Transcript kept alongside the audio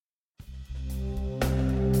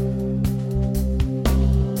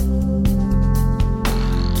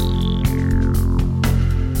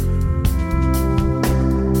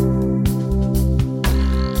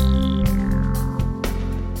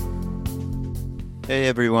Hey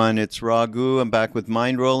everyone, it's Raghu. I'm back with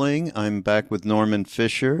Mindrolling. I'm back with Norman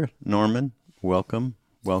Fischer. Norman, welcome,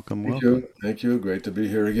 welcome, Thank welcome. you. Thank you. Great to be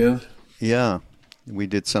here again. Yeah, we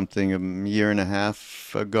did something a year and a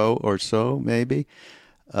half ago or so, maybe.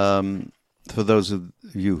 Um, for those of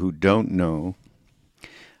you who don't know,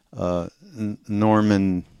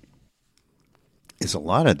 Norman is a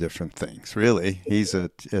lot of different things, really. He's a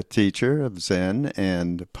teacher of Zen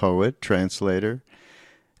and a poet, translator,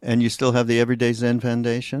 and you still have the Everyday Zen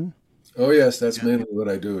Foundation. Oh, yes, that's mainly what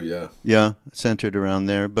I do. Yeah. Yeah, centered around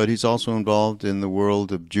there. But he's also involved in the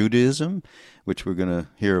world of Judaism, which we're going to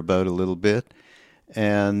hear about a little bit.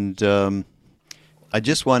 And I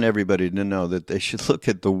just want everybody to know that they should look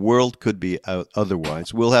at The World Could Be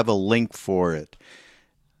Otherwise. We'll have a link for it,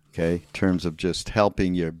 okay, in terms of just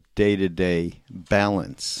helping your day to day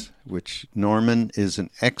balance, which Norman is an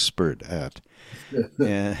expert at.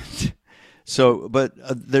 And so, but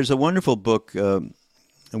there's a wonderful book.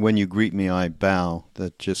 When You Greet Me, I Bow,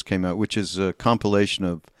 that just came out, which is a compilation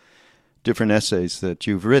of different essays that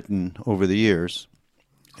you've written over the years.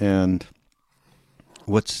 And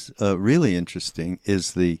what's really interesting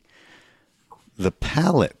is the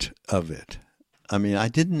palette of it. I mean, I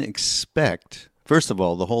didn't expect, first of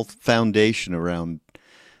all, the whole foundation around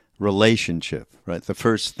relationship, right? The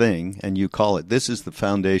first thing, and you call it, this is the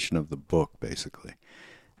foundation of the book, basically.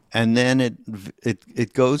 And then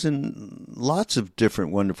it goes in lots of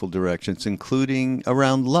different wonderful directions, including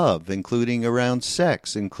around love, including around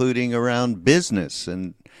sex, including around business,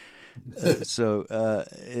 and it's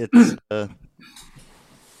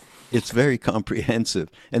very comprehensive.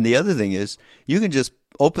 And the other thing is, you can just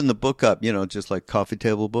open the book up, just like coffee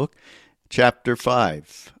table book, chapter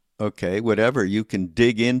 5. Okay, whatever, you can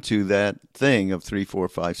dig into that thing of 3, 4,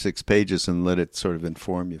 5, 6 pages and let it sort of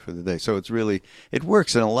inform you for the day. So it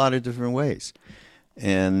works in a lot of different ways.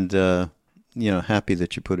 And, happy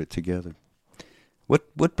that you put it together.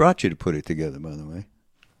 What brought you to put it together, by the way?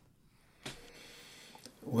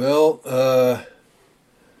 Well,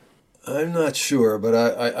 I'm not sure, but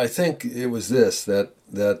I think it was that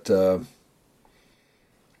a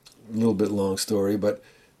little bit long story, but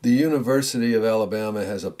the University of Alabama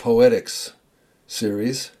has a poetics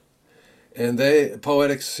series, and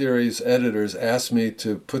poetics series editors asked me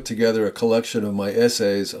to put together a collection of my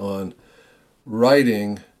essays on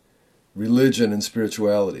writing, religion, and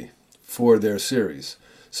spirituality for their series.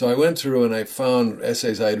 So I went through and I found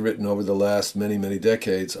essays I had written over the last many, many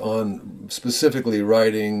decades on specifically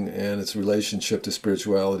writing and its relationship to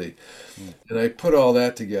spirituality. And I put all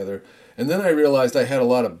that together. And then I realized I had a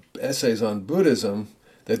lot of essays on Buddhism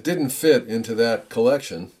that didn't fit into that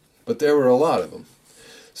collection, but there were a lot of them.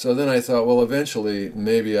 So then I thought, well, eventually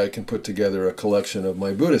maybe I can put together a collection of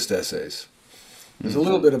my Buddhist essays. There's a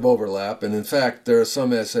little bit of overlap, and in fact, there are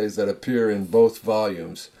some essays that appear in both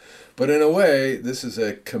volumes. But in a way, this is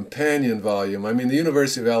a companion volume. I mean, the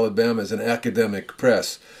University of Alabama is an academic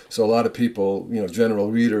press, so a lot of people,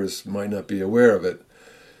 general readers might not be aware of it.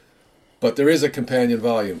 But there is a companion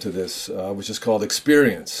volume to this, which is called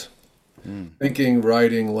Experience. Thinking,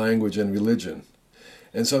 Writing, Language, and Religion.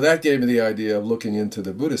 And so that gave me the idea of looking into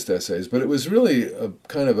the Buddhist essays. But it was really a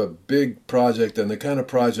kind of a big project, and the kind of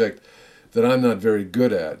project that I'm not very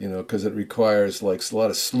good at, because it requires like a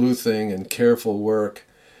lot of sleuthing and careful work.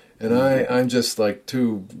 And I'm just like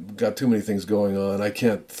got too many things going on. I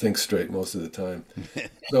can't think straight most of the time.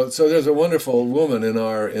 So there's a wonderful woman in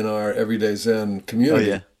our Everyday Zen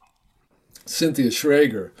community, Oh, yeah. Cynthia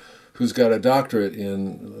Schrager, who's got a doctorate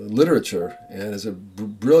in literature and is a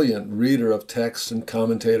brilliant reader of texts and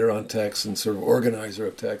commentator on texts and sort of organizer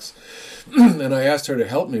of texts. And I asked her to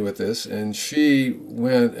help me with this, and she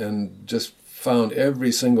went and just found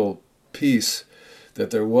every single piece that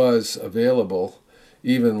there was available,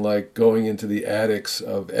 even like going into the attics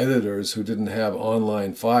of editors who didn't have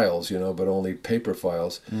online files, but only paper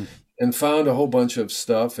files. And found a whole bunch of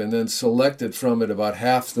stuff, and then selected from it about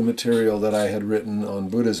half the material that I had written on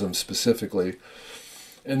Buddhism specifically,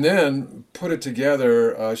 and then put it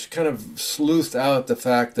together. She kind of sleuthed out the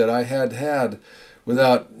fact that I had,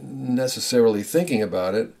 without necessarily thinking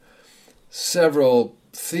about it, several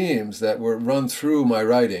themes that were run through my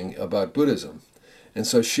writing about Buddhism. And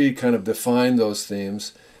so she kind of defined those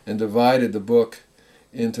themes and divided the book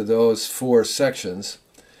into those 4 sections.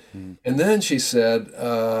 And then she said,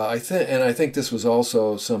 I think this was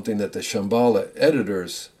also something that the Shambhala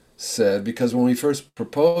editors said, because when we first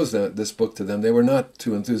proposed this book to them, they were not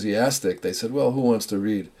too enthusiastic. They said, well, who wants to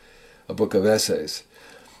read a book of essays?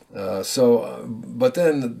 But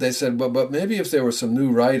then they said, but maybe if there was some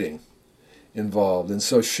new writing involved. And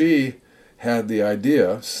so she had the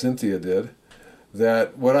idea, Cynthia did,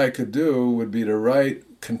 that what I could do would be to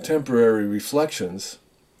write contemporary reflections,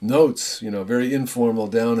 notes, very informal,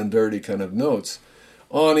 down and dirty kind of notes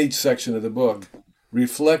on each section of the book,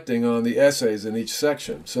 reflecting on the essays in each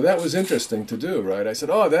section. So that was interesting to do, right? I said,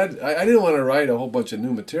 I didn't want to write a whole bunch of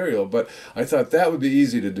new material, but I thought that would be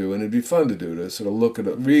easy to do, and it'd be fun to do, to sort of look at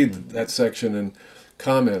it, read that section and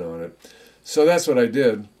comment on it. So that's what I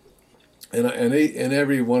did. And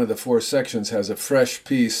every one of the 4 sections has a fresh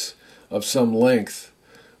piece of some length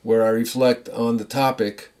where I reflect on the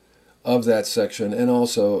topic of that section and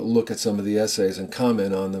also look at some of the essays and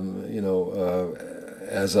comment on them,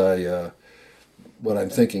 as what I'm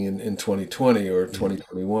thinking in 2020 or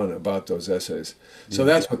 2021 about those essays. So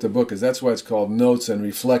that's what the book is. That's why it's called Notes and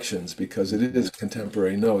Reflections, because it is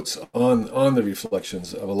contemporary notes on the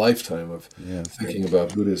reflections of a lifetime of thinking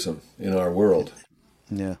about Buddhism in our world.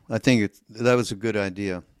 Yeah, I think that was a good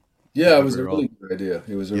idea. Yeah, it was a really good idea.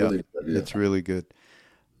 It was a really good idea. It's really good.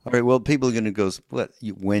 All right, well, people are going to go,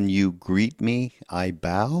 when you greet me, I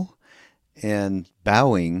bow. And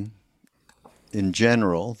bowing, in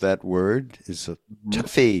general, that word is a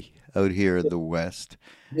toughie out here in the West.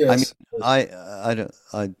 Yes.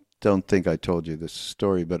 I don't think I told you this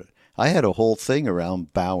story, but I had a whole thing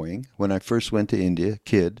around bowing when I first went to India,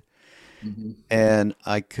 kid. Mm-hmm. And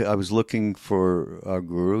I was looking for a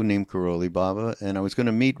guru named Karoli Baba, and I was going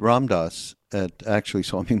to meet Ram Dass at actually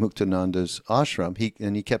Swami Muktananda's ashram.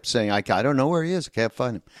 He kept saying, I don't know where he is. I can't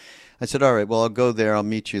find him. I said, all right, well, I'll go there. I'll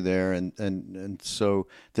meet you there. And so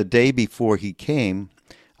the day before he came,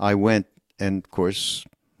 I went, and of course,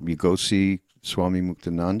 you go see Swami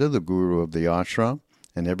Muktananda, the guru of the ashram,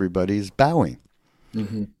 and everybody's bowing.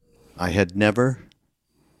 Mm-hmm. I had never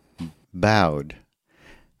bowed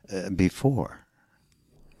before.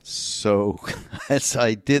 So as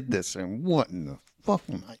I did this, and what in the fuck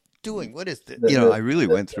am I doing? What is this? I really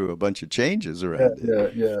went through a bunch of changes around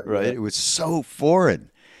it. Right? It was so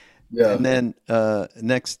foreign. Yeah. And then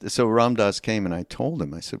so Ram Dass came, and I told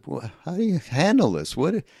him, I said, well, how do you handle this?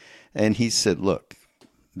 And he said, look,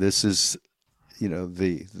 this is,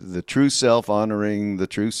 the true self honoring the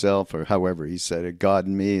true self, or however he said it, God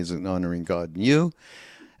in me is honoring God in you.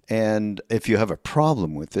 And if you have a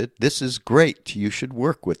problem with it, this is great. You should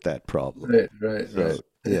work with that problem. Right.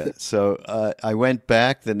 Yeah. So I went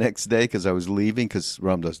back the next day because I was leaving, because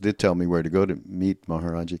Ram Dass did tell me where to go to meet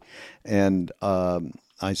Maharaji. And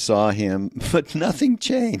I saw him, but nothing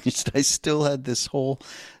changed. I still had this whole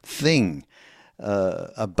thing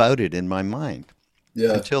about it in my mind.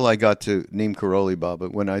 Yeah. Until I got to Neem Karoli Baba.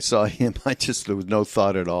 When I saw him, there was no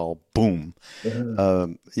thought at all. Boom. Uh-huh.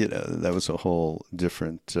 That was a whole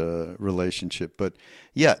different relationship. But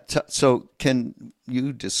yeah, so can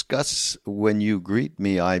you discuss when you greet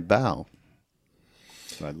me, I bow?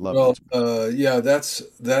 I love it.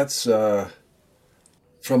 That's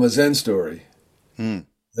from a Zen story.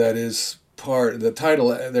 That is the title.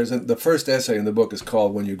 The first essay in the book is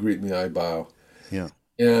called "When You Greet Me, I Bow." Yeah,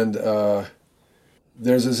 and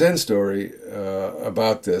there's a Zen story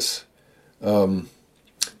about this.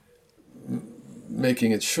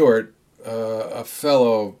 Making it short, a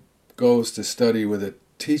fellow goes to study with a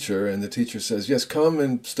teacher, and the teacher says, "Yes, come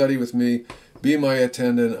and study with me. Be my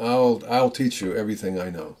attendant. I'll teach you everything I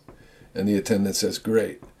know." And the attendant says,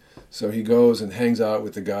 "Great." So he goes and hangs out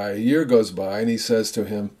with the guy. A year goes by, and he says to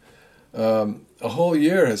him, "A whole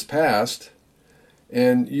year has passed,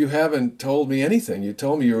 and you haven't told me anything. You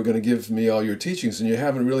told me you were going to give me all your teachings, and you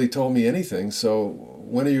haven't really told me anything. So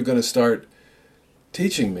when are you going to start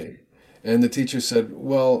teaching me?" And the teacher said,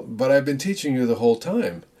 "Well, but I've been teaching you the whole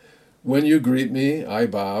time. When you greet me, I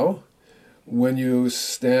bow. When you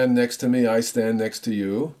stand next to me, I stand next to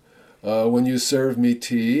you. When you serve me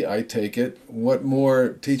tea, I take it. What more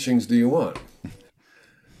teachings do you want?"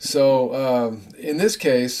 So in this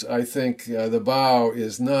case, I think the bow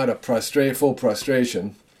is not a full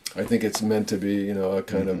prostration. I think it's meant to be, a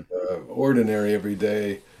kind of ordinary,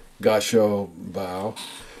 everyday gasho bow.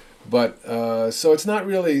 But so it's not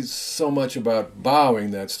really so much about bowing,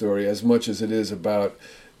 that story, as much as it is about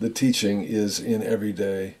the teaching is in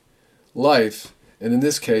everyday life. And in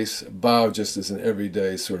this case, bow just is an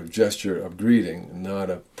everyday sort of gesture of greeting,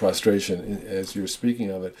 not a prostration as you're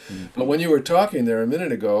speaking of it. Mm-hmm. But when you were talking there a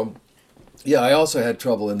minute ago, I also had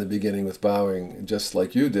trouble in the beginning with bowing, just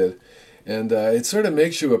like you did. And it sort of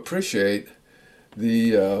makes you appreciate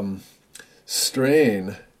the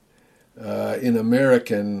strain in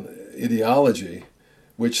American ideology,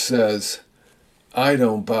 which says, I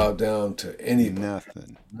don't bow down to anybody.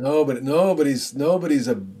 Nothing. Nobody's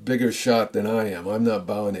a bigger shot than I am. I'm not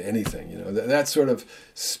bowing to anything. You know, that sort of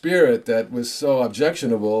spirit that was so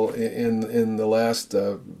objectionable in the last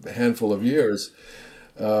handful of years.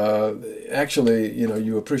 Actually, you know,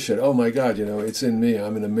 you appreciate. Oh my God, you know, it's in me.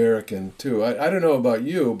 I'm an American too. I don't know about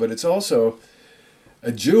you, but it's also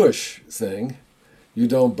a Jewish thing. You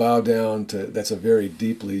don't bow down to. That's a very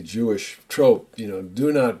deeply Jewish trope. You know,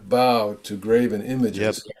 do not bow to graven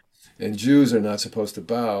images. Yep. And Jews are not supposed to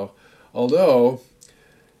bow. Although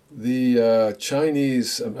the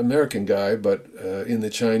Chinese American guy, but in the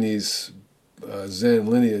Chinese Zen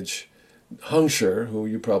lineage, Hengshi, who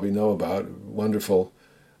you probably know about, wonderful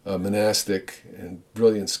monastic and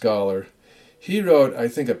brilliant scholar, he wrote, I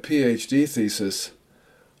think, a PhD thesis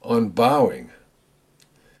on bowing.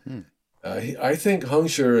 I think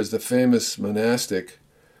Hengshi is the famous monastic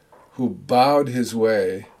who bowed his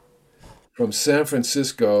way from San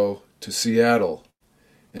Francisco to Seattle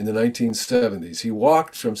in the 1970s. He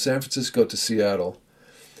walked from San Francisco to Seattle,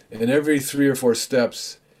 and every 3 or 4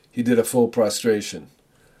 steps, he did a full prostration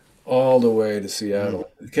all the way to Seattle.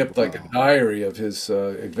 He kept like a diary of his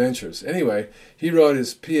adventures. Anyway, he wrote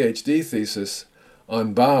his PhD thesis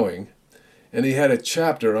on bowing, and he had a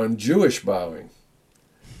chapter on Jewish bowing.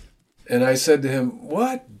 And I said to him,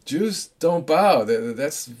 "What? Jews don't bow?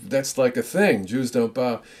 That's like a thing. Jews don't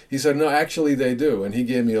bow." He said, "No, actually they do." And he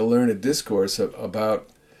gave me a learned discourse about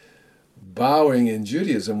bowing in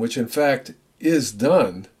Judaism, which in fact is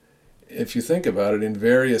done, if you think about it, in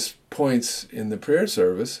various points in the prayer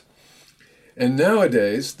service. And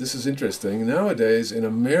nowadays, this is interesting, nowadays in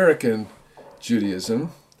American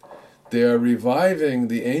Judaism, they are reviving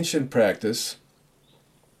the ancient practice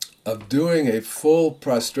of doing a full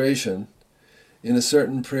prostration in a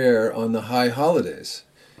certain prayer on the high holidays.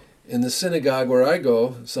 In the synagogue where I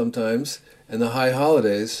go sometimes, and the high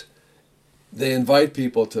holidays, they invite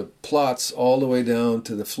people to plots all the way down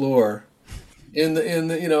to the floor, in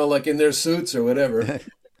the you know, like in their suits or whatever,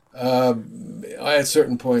 at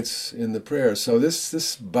certain points in the prayer. So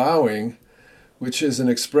this bowing, which is an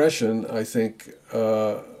expression, I think,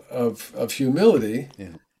 of humility. Yeah.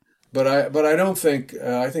 But I don't think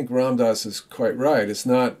I think Ram Dass is quite right. It's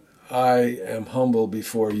not I am humble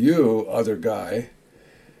before you, other guy.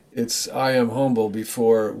 It's I am humble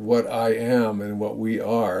before what I am and what we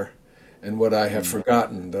are, and what I have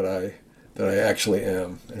forgotten that I actually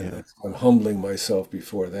am. And I'm humbling myself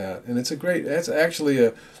before that. And that's actually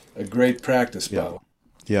a great practice, Bob.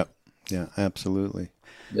 Yeah. Yeah. Absolutely.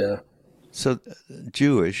 Yeah. So,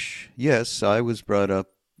 Jewish. Yes, I was brought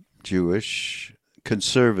up Jewish.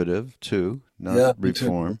 Conservative too, not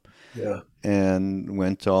reform. Yeah. And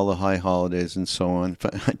went to all the high holidays and so on.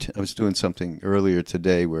 I was doing something earlier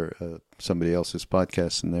today where somebody else's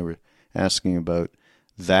podcast, and they were asking about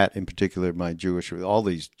that in particular. My Jewish, all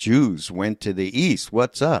these Jews went to the East.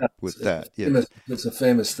 What's up with that? It's a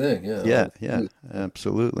famous thing. Yeah. Yeah,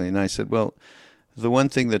 absolutely. And I said, well, the one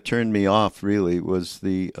thing that turned me off really was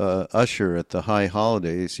the usher at the high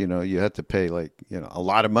holidays. You know, you had to pay a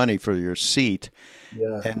lot of money for your seat,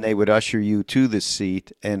 and they would usher you to the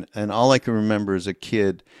seat. And all I can remember as a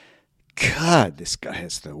kid, God, this guy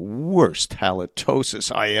has the worst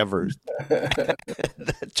halitosis I ever.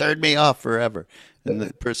 That turned me off forever. And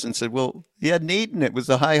the person said, well, he hadn't eaten. It was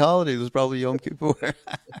the high holidays. It was probably Yom Kippur.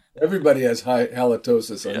 Everybody has high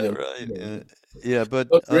halitosis on them. Right. Yeah, but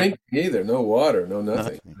no drink either, no water, no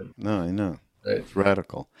nothing. No, I know. Right. It's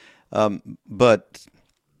radical. But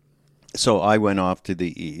so I went off to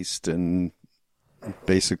the East, and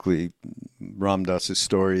basically Ram Dass's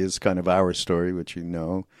story is kind of our story, which you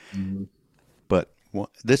know. Mm-hmm. But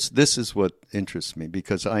this is what interests me,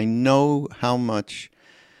 because I know how much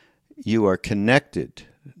you are connected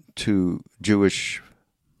to Jewish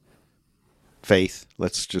faith,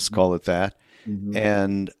 let's just call it that,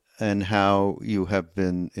 and how you have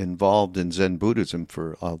been involved in Zen Buddhism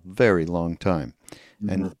for a very long time.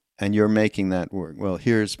 And you're making that work. Well,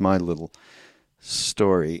 here's my little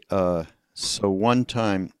story. So one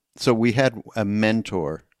time, we had a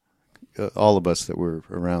mentor, all of us that were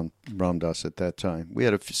around Ram Dass at that time. We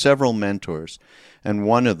had several mentors, and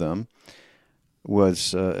one of them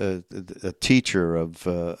was a teacher of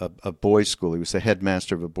a boys' school. He was the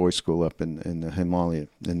headmaster of a boys' school up in the Himalaya,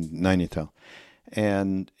 in Nainital.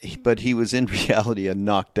 But he was in reality a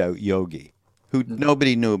knocked out yogi who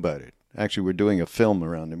nobody knew about it. Actually, we're doing a film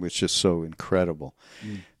around him, which is just so incredible.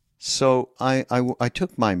 So I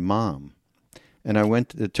took my mom, and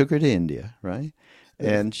took her to India, right?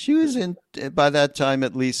 And she was by that time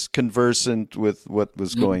at least conversant with what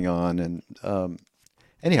was going on. And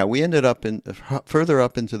anyhow, we ended up further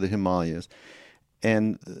up into the Himalayas,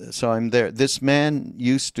 And so I'm there. This man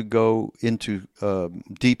used to go into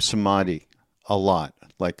deep samadhi a lot.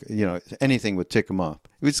 Like, anything would tick him off.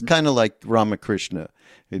 It was kind of like Ramakrishna.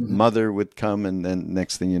 His mother would come, and then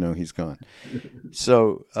next thing you know, he's gone.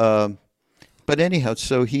 So, but anyhow,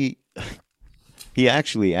 so he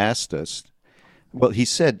actually asked us. Well, he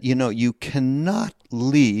said, you cannot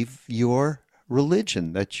leave your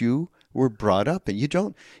religion that you were brought up in. You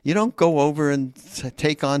don't go over and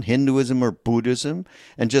take on Hinduism or Buddhism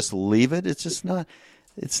and just leave it. It's just not.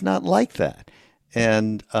 It's not like that.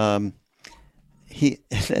 And then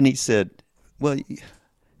he said, well,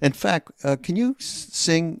 in fact, can you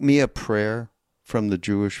sing me a prayer from the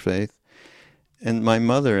Jewish faith? And my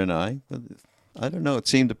mother and I don't know, it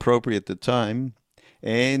seemed appropriate at the time.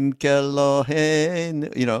 Ein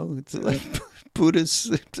Kelohen, it's like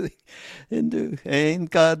Buddhist, Hindu, Ein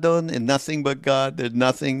Gadon, and nothing but God. There's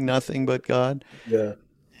nothing but God. Yeah.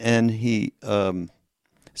 And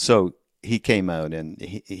so he came out and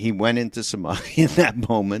he went into samadhi in that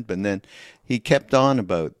moment, but then he kept on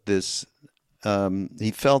about this.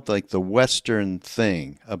 He felt like the Western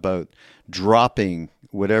thing about dropping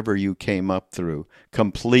whatever you came up through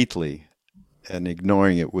completely and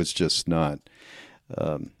ignoring it was just not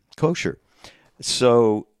kosher.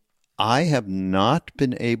 So I have not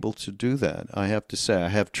been able to do that. I have to say, I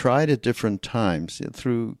have tried at different times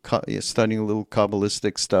through studying a little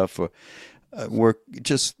Kabbalistic stuff or work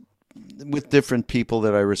just with different people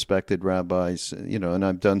that I respected, rabbis, and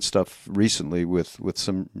I've done stuff recently with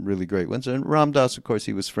some really great ones. And Ram Dass, of course,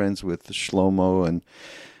 he was friends with Shlomo and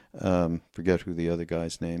forget who the other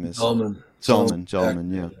guy's name is. Zalman,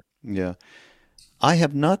 yeah. I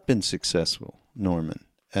have not been successful, Norman,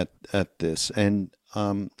 at this, and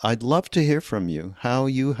I'd love to hear from you how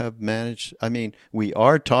you have managed. I mean, we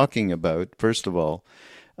are talking about, first of all,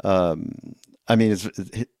 it's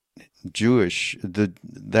Jewish, the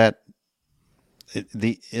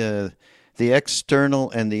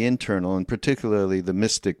external and the internal, and particularly the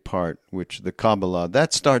mystic part, which the Kabbalah,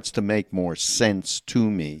 that starts to make more sense to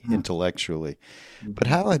me intellectually. But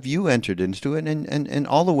how have you entered into it, and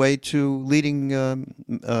all the way to leading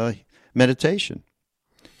meditation?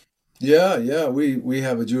 Yeah. We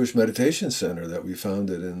have a Jewish meditation center that we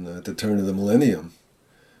founded at the turn of the millennium.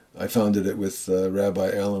 I founded it with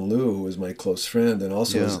Rabbi Alan Liu, who was my close friend and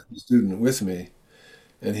also was a student with me.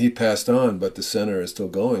 And he passed on, but the center is still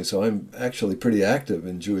going. So I'm actually pretty active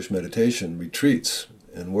in Jewish meditation retreats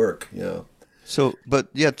and work. Yeah. So, but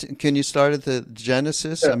can you start at the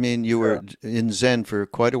genesis? Yeah. I mean, you were in Zen for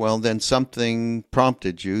quite a while. Then something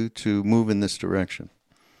prompted you to move in this direction.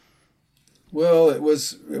 Well, it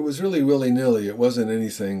was really willy-nilly. It wasn't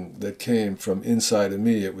anything that came from inside of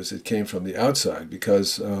me. It came from the outside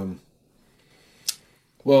because,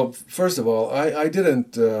 well, first of all, I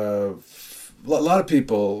didn't. A lot of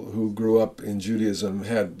people who grew up in Judaism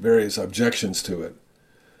had various objections to it,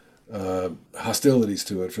 hostilities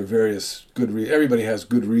to it for various good reasons. Everybody has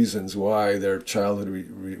good reasons why their childhood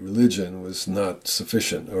religion was not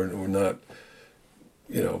sufficient or not,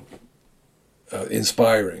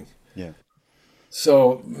 inspiring. Yeah.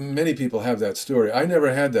 So many people have that story. I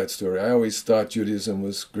never had that story. I always thought Judaism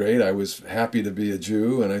was great. I was happy to be a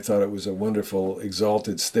Jew, and I thought it was a wonderful,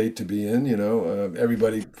 exalted state to be in.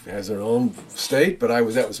 Everybody has their own state, but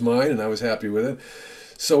that was mine, and I was happy with it.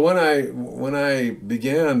 So when I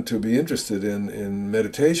began to be interested in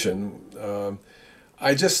meditation,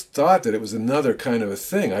 I just thought that it was another kind of a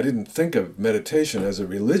thing. I didn't think of meditation as a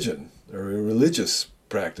religion or a religious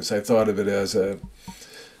practice. I thought of it as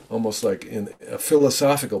almost like in a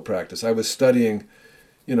philosophical practice. I was studying,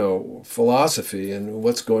 philosophy and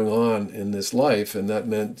what's going on in this life, and that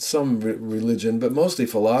meant some religion, but mostly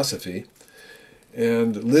philosophy.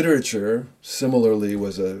 And literature, similarly,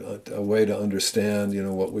 was a way to understand,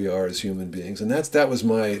 what we are as human beings. And that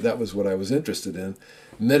was what I was interested in.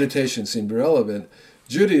 Meditation seemed irrelevant.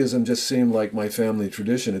 Judaism just seemed like my family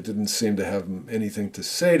tradition. It didn't seem to have anything to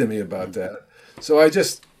say to me about that. So I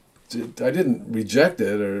didn't reject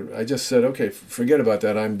it, or I just said, okay, forget about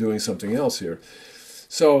that. I'm doing something else here.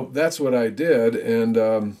 So that's what I did, and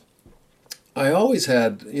I always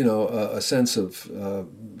had, a sense of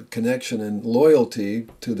connection and loyalty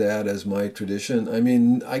to that as my tradition. I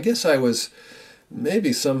mean, I guess I was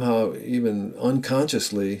maybe somehow even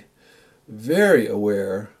unconsciously very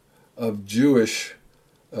aware of Jewish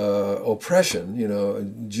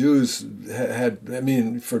oppression. Jews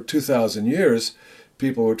had, for 2,000 years,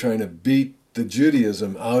 people were trying to beat the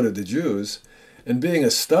Judaism out of the Jews. And being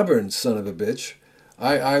a stubborn son of a bitch,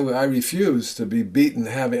 I refuse to be beaten,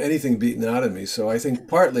 have anything beaten out of me. So I think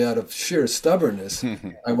partly out of sheer stubbornness,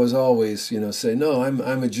 I was always, say, no,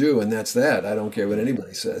 I'm a Jew and that's that. I don't care what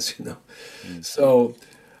anybody says. So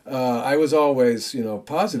I was always,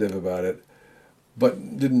 positive about it,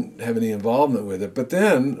 but didn't have any involvement with it. But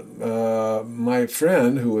then my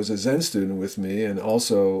friend, who was a Zen student with me and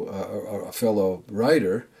also a fellow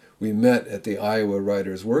writer, we met at the Iowa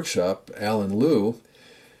Writers Workshop, Alan Liu.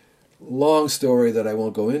 Long story that I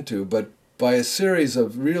won't go into, but by a series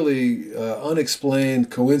of really unexplained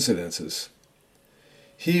coincidences,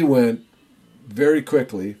 he went very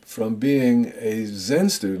quickly from being a Zen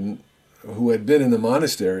student who had been in the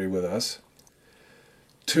monastery with us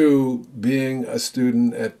to being a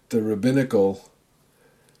student at the rabbinical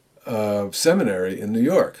seminary in New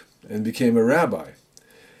York and became a rabbi.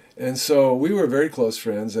 And so we were very close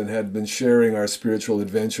friends and had been sharing our spiritual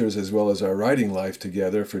adventures as well as our writing life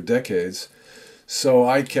together for decades. So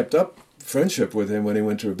I kept up friendship with him when he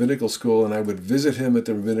went to rabbinical school, and I would visit him at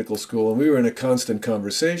the rabbinical school, and we were in a constant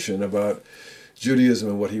conversation about Judaism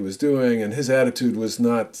and what he was doing. And his attitude was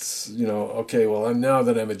not, okay, well, now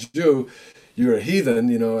that I'm a Jew, you're a heathen,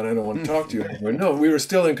 and I don't want to talk to you anymore. No, we were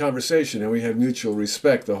still in conversation, and we had mutual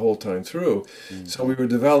respect the whole time through. So we were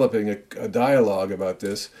developing a dialogue about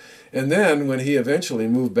this. And then when he eventually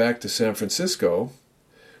moved back to San Francisco,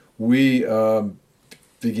 we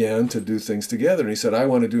began to do things together. And he said, I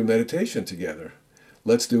want to do meditation together.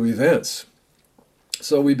 Let's do events.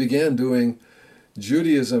 So we began doing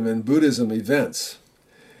Judaism and Buddhism events.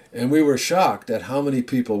 And we were shocked at how many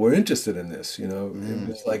people were interested in this. It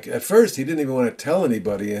was like, at first, he didn't even want to tell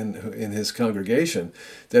anybody in his congregation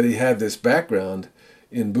that he had this background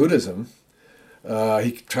in Buddhism.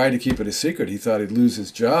 He tried to keep it a secret. He thought he'd lose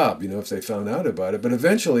his job, if they found out about it. But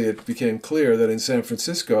eventually it became clear that in San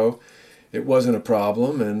Francisco, it wasn't a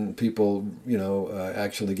problem, and people,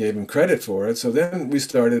 actually gave him credit for it. So then we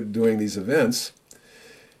started doing these events,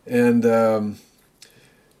 and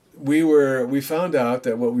we found out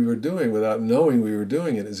that what we were doing without knowing we were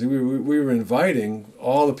doing it is we were inviting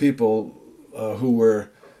all the people who were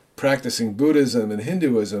practicing Buddhism and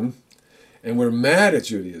Hinduism and were mad at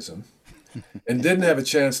Judaism and didn't have a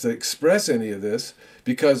chance to express any of this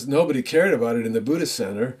because nobody cared about it in the Buddhist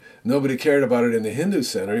Center, nobody cared about it in the Hindu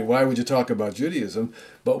Center. Why would you talk about Judaism?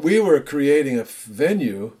 But we were creating a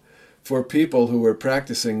venue for people who were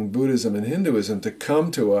practicing Buddhism and Hinduism to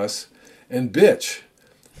come to us and bitch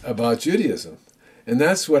about Judaism. And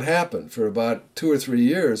that's what happened. For about 2 or 3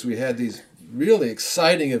 years, we had these really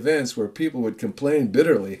exciting events where people would complain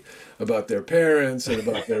bitterly about their parents and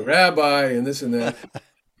about their rabbi and this and that.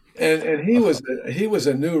 And he was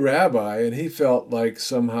a new rabbi, and he felt like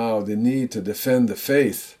somehow the need to defend the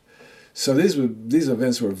faith. So these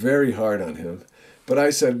events were very hard on him. But I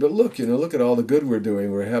said, but look at all the good we're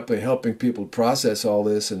doing. We're helping people process all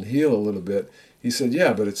this and heal a little bit. He said,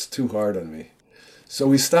 yeah, but it's too hard on me. So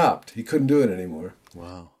we stopped. He couldn't do it anymore.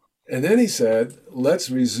 Wow. And then he said, let's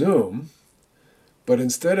resume, but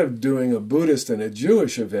instead of doing a Buddhist and a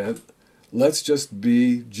Jewish event, let's just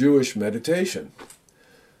be Jewish meditation.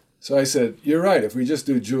 So I said, you're right. If we just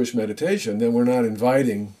do Jewish meditation, then we're not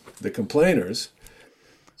inviting the complainers.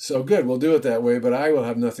 So good, we'll do it that way, but I will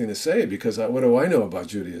have nothing to say because what do I know about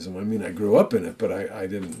Judaism? I mean, I grew up in it, but I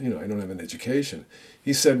didn't, I don't have an education.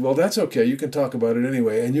 He said, well, that's okay. You can talk about it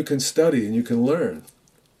anyway, and you can study and you can learn.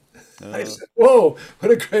 I said, whoa,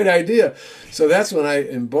 what a great idea. So that's when I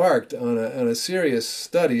embarked on a serious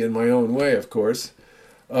study in my own way, of course,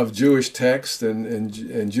 of Jewish text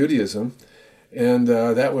and Judaism. And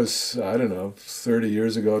that was, I don't know, 30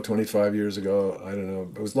 years ago, 25 years ago, I don't know.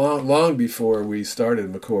 It was long before we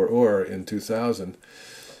started Makor Or in 2000.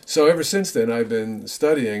 So ever since then, I've been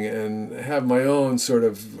studying and have my own sort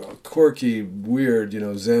of quirky, weird,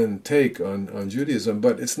 Zen take on Judaism.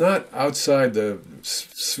 But it's not outside the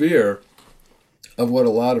sphere of what a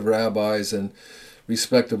lot of rabbis and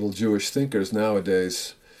respectable Jewish thinkers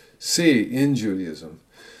nowadays see in Judaism.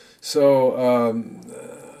 So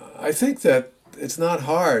I think that it's not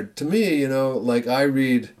hard. To me, like I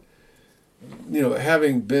read,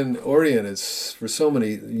 having been oriented for so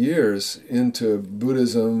many years into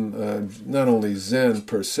Buddhism, not only Zen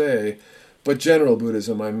per se, but general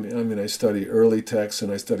Buddhism. I study early texts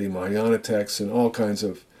and I study Mahayana texts and all kinds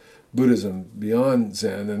of Buddhism beyond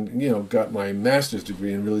Zen, and got my master's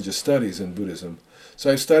degree in religious studies in Buddhism.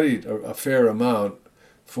 So I've studied a fair amount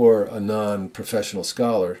for a non-professional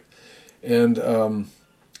scholar. And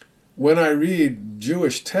when I read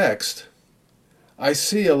Jewish text, I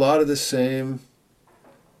see a lot of the same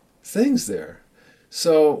things there.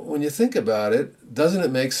 So when you think about it, doesn't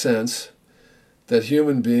it make sense that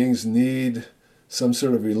human beings need some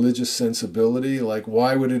sort of religious sensibility. Like,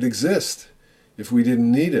 why would it exist if we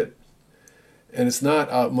didn't need it? And it's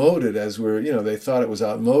not outmoded as they thought it was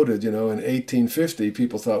outmoded. In 1850,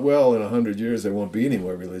 people thought, well, in 100 years there won't be any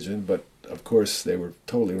more religion. But of course, they were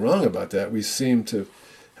totally wrong about that. We seem to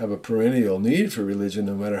have a perennial need for religion,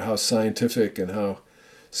 no matter how scientific and how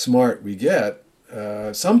smart we get.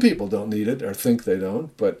 Some people don't need it or think they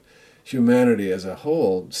don't, but humanity as a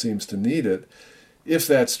whole seems to need it. If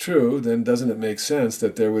that's true, then doesn't it make sense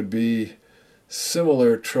that there would be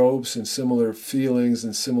similar tropes and similar feelings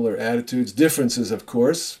and similar attitudes, differences, of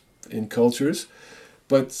course, in cultures,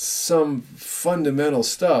 but some fundamental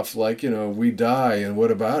stuff like, we die and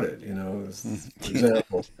what about it, for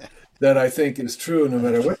example, that I think is true no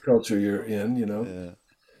matter what culture you're in, Yeah.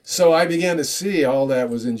 So I began to see all that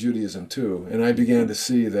was in Judaism too, and I began to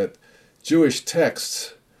see that Jewish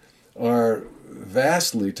texts are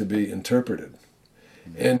vastly to be interpreted.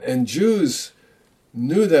 And Jews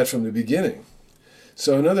knew that from the beginning.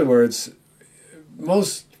 So in other words,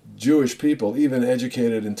 most Jewish people, even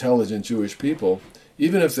educated, intelligent Jewish people,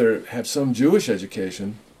 even if they have some Jewish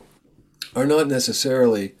education, are not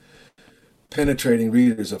necessarily penetrating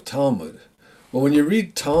readers of Talmud. Well, when you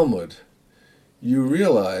read Talmud, you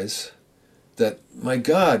realize that, my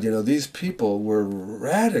God, these people were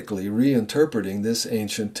radically reinterpreting this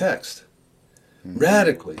ancient text.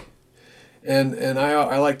 Radically. And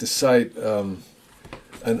I like to cite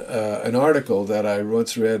an article that I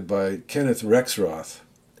once read by Kenneth Rexroth.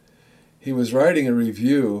 He was writing a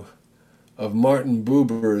review of Martin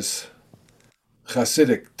Buber's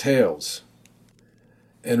Hasidic tales.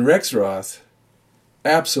 And Rexroth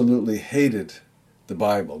absolutely hated the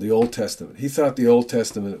Bible, the Old Testament. He thought the Old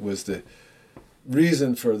Testament was the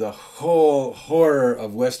reason for the whole horror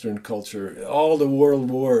of Western culture. All the world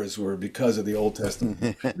wars were because of the Old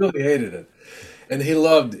Testament. He really hated it. And he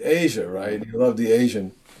loved Asia, right? He loved the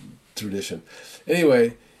Asian tradition.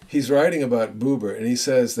 Anyway, he's writing about Buber, and he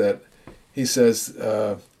says,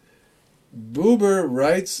 Buber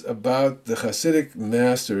writes about the Hasidic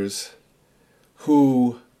masters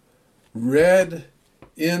who read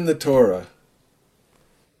in the Torah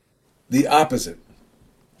the opposite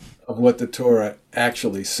of what the Torah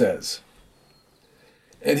actually says.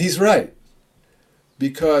 And he's right,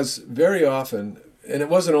 because very often, and it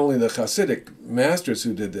wasn't only the Hasidic masters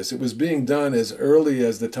who did this, it was being done as early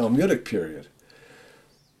as the Talmudic period.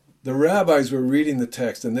 The rabbis were reading the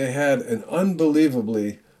text, and they had an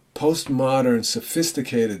unbelievably postmodern,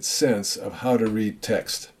 sophisticated sense of how to read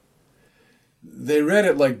text. They read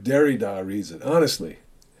it like Derrida reads it, honestly.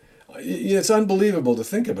 It's unbelievable to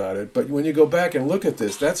think about it, but when you go back and look at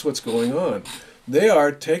this, that's what's going on. They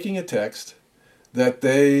are taking a text that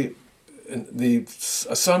the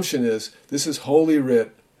assumption is, this is holy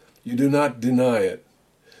writ, you do not deny it.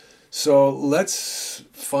 So let's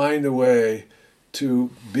find a way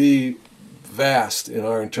to be vast in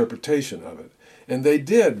our interpretation of it. And they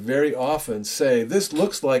did very often say, this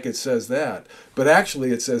looks like it says that, but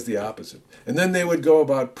actually it says the opposite. And then they would go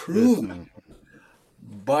about proving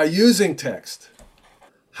by using text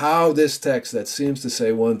how this text that seems to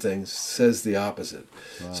say one thing says the opposite.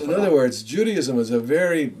 Wow. So in other words, Judaism is a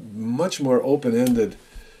very much more open-ended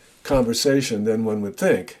conversation than one would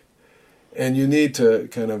think. And you need to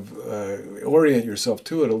kind of orient yourself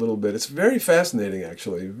to it a little bit. It's very fascinating,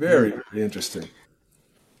 actually. Very, very interesting.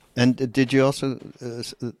 And did you also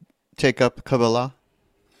take up Kabbalah?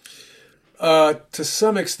 To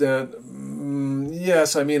some extent,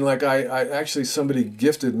 yes. I mean, like I actually, somebody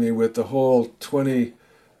gifted me with the whole 20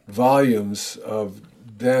 volumes of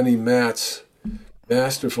Danny Matt's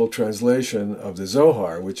masterful translation of the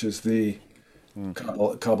Zohar, which is the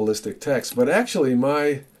Kabbalistic text. But actually,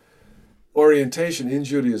 my orientation in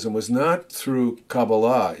Judaism was not through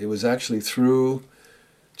Kabbalah. It was actually through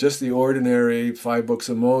just the ordinary 5 books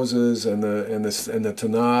of Moses and the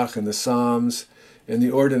Tanakh and the Psalms and the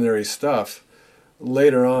ordinary stuff.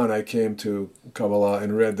 Later on, I came to Kabbalah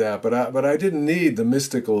and read that, but I didn't need the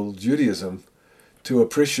mystical Judaism to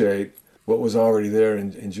appreciate what was already there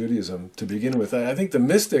in Judaism to begin with. I think the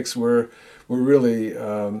mystics were really,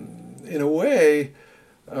 in a way,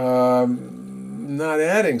 not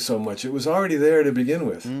adding so much. It was already there to begin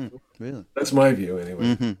with. Really? That's my view,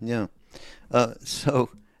 anyway. Mm-hmm, yeah.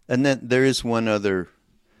 And then there is one other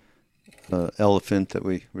elephant that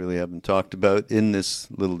we really haven't talked about in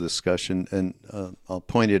this little discussion, and I'll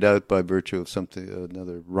point it out by virtue of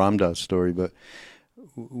another Ram Dass story, but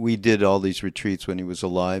we did all these retreats when he was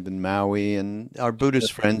alive in Maui, and our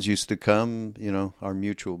Buddhist friends used to come, our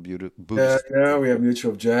mutual Buddhist. Yeah, we have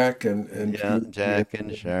mutual Jack and Jack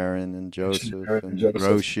and Sharon and Joseph and Joseph.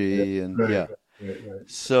 Roshi, and Right.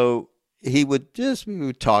 So he would just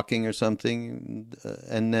be talking or something,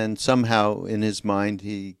 and then somehow in his mind,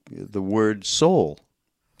 the word soul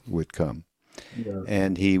would come, Yeah.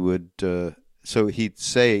 and he would. So he'd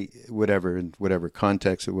say whatever in whatever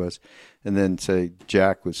context it was, and then say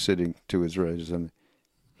Jack was sitting to his right or something.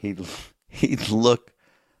 He'd he'd look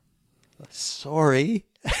sorry,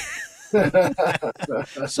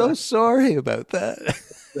 so sorry about that.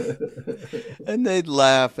 And they'd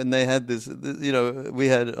laugh, and they had we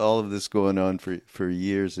had all of this going on for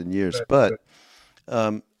years and years. But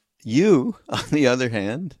um, you, on the other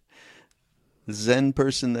hand, the Zen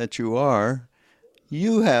person that you are,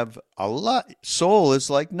 you have a lot. Soul is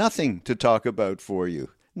like nothing to talk about for you.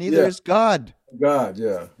 Neither Yeah. is God. God.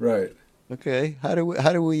 Yeah. Right. Okay, how do we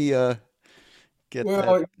get that?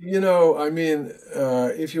 Well, I mean,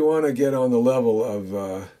 if you want to get on the level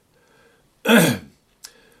of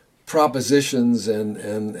propositions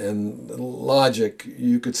and logic,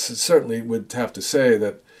 you could certainly would have to say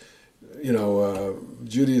that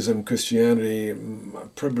Judaism, Christianity,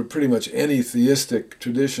 pretty much any theistic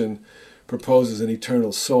tradition proposes an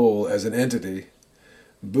eternal soul as an entity.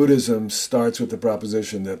 Buddhism starts with the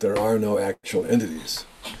proposition that there are no actual entities.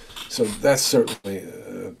 So that's certainly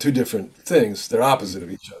two different things. They're opposite of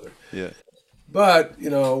each other. Yeah. But,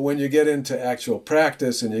 when you get into actual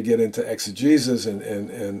practice and you get into exegesis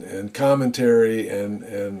and commentary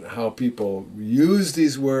and how people use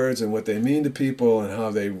these words and what they mean to people and how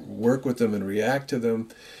they work with them and react to them,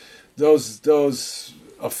 those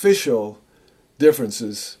official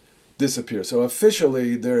differences disappear. So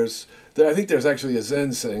officially, I think there's actually a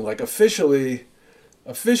Zen saying, like officially,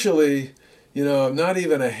 not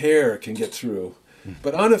even a hair can get through.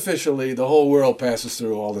 But unofficially, the whole world passes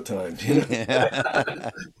through all the time.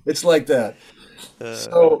 It's like that.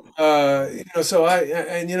 So, I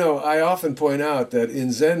often point out that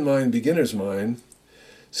in Zen mind, beginner's mind,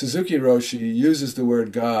 Suzuki Roshi uses the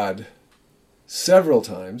word God several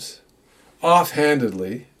times,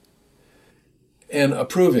 offhandedly and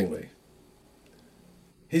approvingly.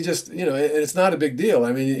 He just, and it's not a big deal.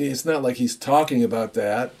 I mean, it's not like he's talking about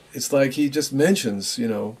that. It's like he just mentions,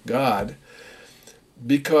 God.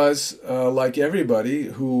 Because, like everybody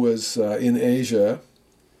who was in Asia,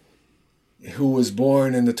 who was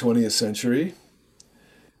born in the 20th century,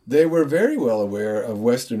 they were very well aware of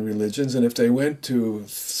Western religions. And if they went to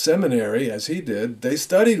seminary, as he did, they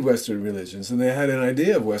studied Western religions and they had an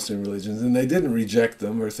idea of Western religions. And they didn't reject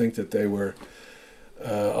them or think that they were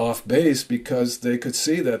off base because they could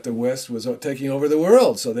see that the West was taking over the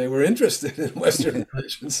world. So they were interested in Western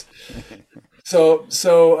religions. So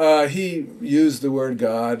he used the word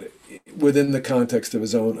God within the context of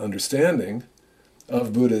his own understanding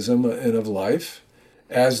of Buddhism and of life,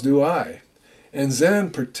 as do I. And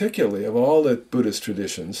Zen, particularly, of all the Buddhist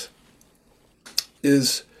traditions,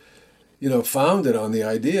 is, founded on the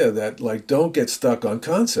idea that, like, don't get stuck on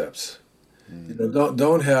concepts.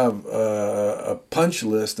 Don't have a punch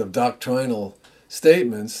list of doctrinal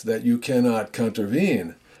statements that you cannot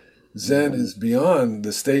contravene. Zen is beyond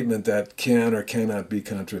the statement that can or cannot be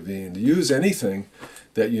contravened. Use anything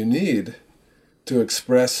that you need to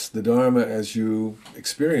express the Dharma as you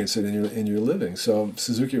experience it in your living. So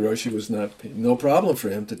Suzuki Roshi was no problem for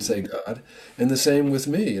him to say God, and the same with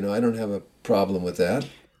me. I don't have a problem with that.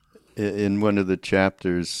 In one of the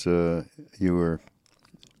chapters, you were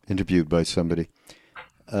interviewed by somebody,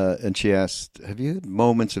 and she asked, "Have you had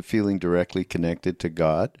moments of feeling directly connected to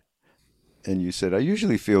God?" And you said, "I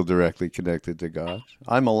usually feel directly connected to God.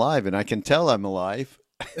 I'm alive, and I can tell I'm alive."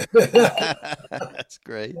 That's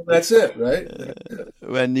great. Well, that's it, right?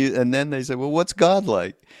 And then they said, "Well, what's God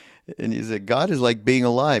like?" And you said, "God is like being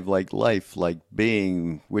alive, like life, like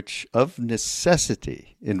being, which of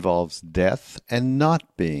necessity involves death and not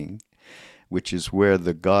being, which is where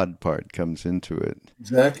the God part comes into it."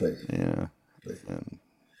 Exactly. Yeah. Um,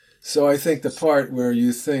 So I think the part where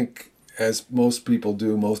you think, as most people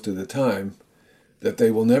do most of the time, that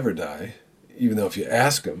they will never die, even though if you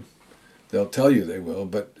ask them, they'll tell you they will.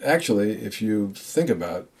 But actually, if you think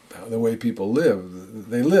about the way people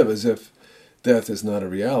live, they live as if death is not a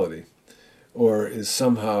reality, or is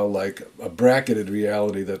somehow like a bracketed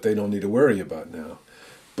reality that they don't need to worry about now.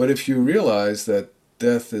 But if you realize that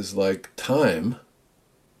death is like time,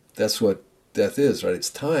 that's what death is, right?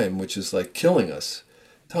 It's time, which is like killing us.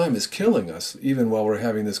 Time is killing us, even while we're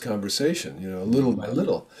having this conversation, little by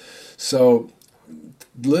little. So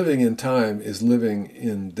living in time is living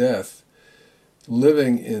in death.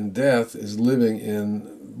 Living in death is living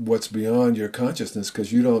in what's beyond your consciousness,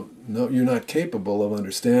 because you're not capable of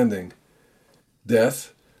understanding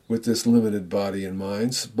death with this limited body and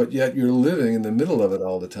mind, but yet you're living in the middle of it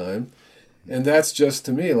all the time. And that's just,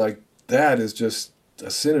 to me, like that is just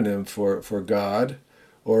a synonym for God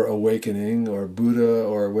or awakening or Buddha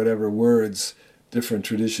or whatever words different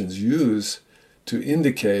traditions use to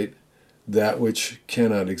indicate that which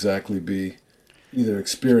cannot exactly be either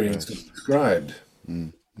experienced or described.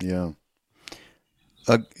 Yeah.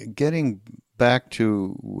 Uh, Getting back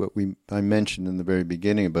to what I mentioned in the very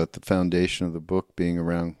beginning about the foundation of the book being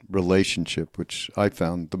around relationship, which I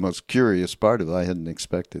found the most curious part of it. I hadn't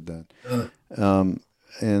expected that.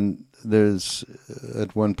 And there's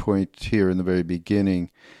at one point here in the very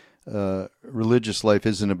beginning, religious life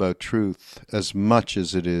isn't about truth as much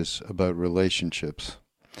as it is about relationships.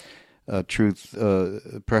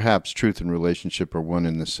 Perhaps truth and relationship are one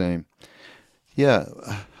and the same. Yeah,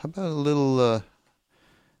 how about a little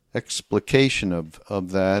explication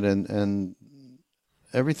of that and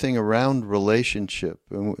everything around relationship?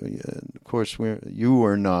 And of course, you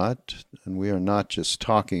are not, and we are not just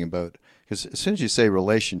talking about, because as soon as you say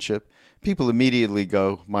relationship, people immediately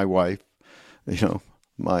go, my wife,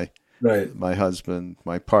 my Right. my husband,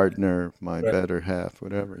 my partner, my Right. better half,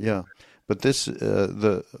 whatever. Yeah, but this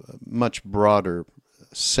the much broader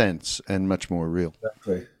sense and much more real.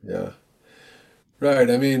 Exactly. Yeah. Right.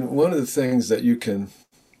 I mean, one of the things that you can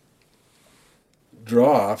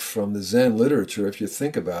draw from the Zen literature, if you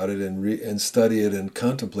think about it and study it and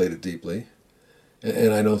contemplate it deeply,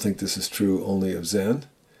 and I don't think this is true only of Zen,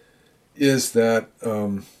 is that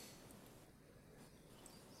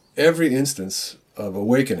every instance of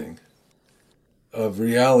awakening, of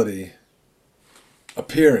reality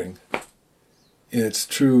appearing in its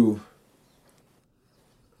true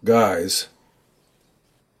guise,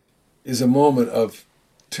 is a moment of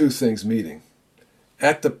two things meeting.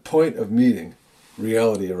 At the point of meeting,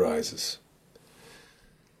 reality arises.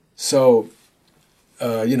 So,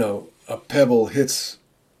 a pebble hits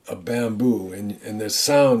a bamboo and there's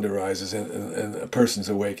sound arises and a person's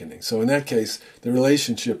awakening. So in that case, the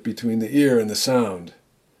relationship between the ear and the sound,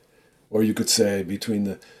 or you could say between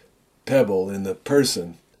the pebble and the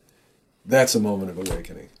person, that's a moment of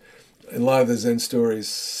awakening. In a lot of the Zen stories,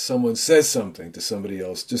 someone says something to somebody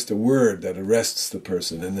else, just a word that arrests the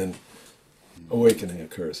person, and then awakening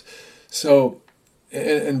occurs. So,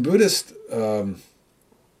 and Buddhist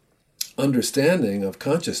understanding of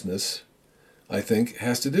consciousness, I think,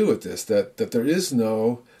 has to do with this, that there is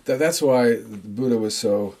that's why the Buddha was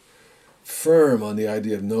so firm on the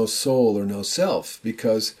idea of no soul or no self,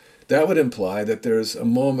 because that would imply that there's a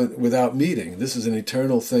moment without meeting. This is an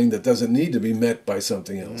eternal thing that doesn't need to be met by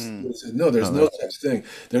something else. No, there's no such thing.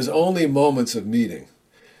 There's only moments of meeting.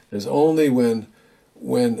 There's only when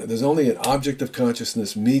there's only an object of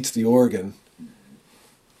consciousness meets the organ,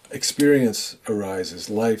 experience arises,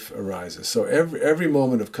 life arises. So every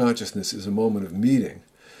moment of consciousness is a moment of meeting.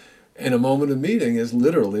 And a moment of meeting is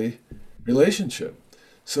literally relationship.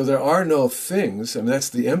 So there are no things, and that's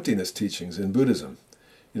the emptiness teachings in Buddhism.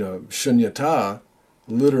 Shunyata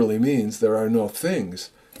literally means there are no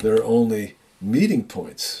things. There are only meeting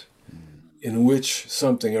points in which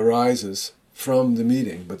something arises from the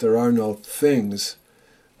meeting, but there are no things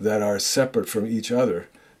that are separate from each other.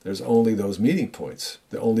 There's only those meeting points,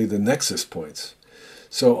 only the nexus points.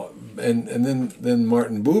 So, and then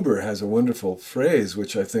Martin Buber has a wonderful phrase,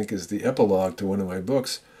 which I think is the epilogue to one of my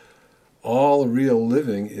books: all real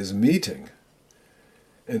living is meeting.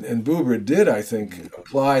 And Buber did, I think,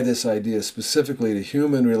 apply this idea specifically to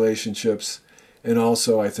human relationships and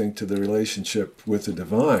also, I think, to the relationship with the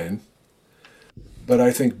divine. But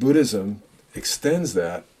I think Buddhism extends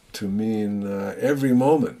that to mean every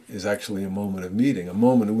moment is actually a moment of meeting. A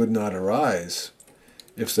moment would not arise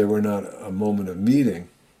if there were not a moment of meeting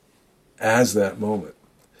as that moment.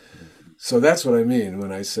 So that's what I mean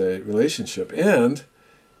when I say relationship. And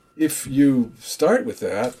if you start with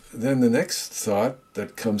that, then the next thought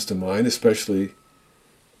that comes to mind, especially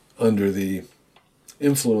under the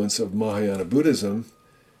influence of Mahayana Buddhism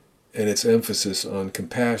and its emphasis on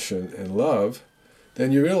compassion and love,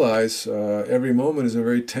 then you realize every moment is a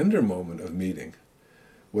very tender moment of meeting.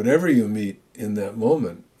 Whatever you meet in that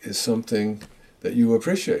moment is something that you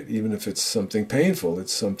appreciate. Even if it's something painful,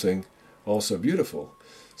 it's something also beautiful.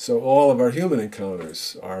 So all of our human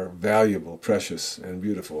encounters are valuable, precious, and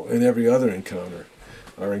beautiful. And every other encounter,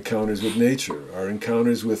 our encounters with nature, our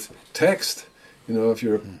encounters with text. If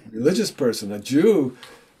you're a religious person, a Jew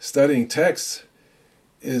studying text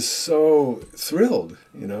is so thrilled,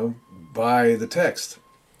 by the text.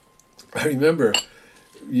 I remember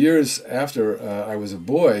years after I was a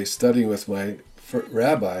boy studying with my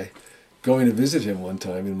rabbi, going to visit him one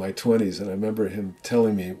time in my 20s, and I remember him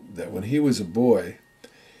telling me that when he was a boy,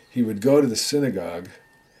 he would go to the synagogue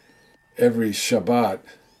every Shabbat,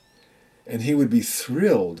 and he would be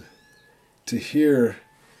thrilled to hear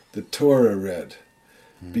the Torah read,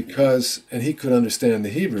 because, and he could understand the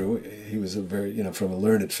Hebrew. He was a very, from a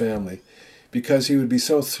learned family, because he would be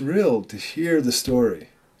so thrilled to hear the story.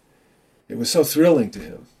 It was so thrilling to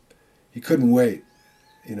him. He couldn't wait,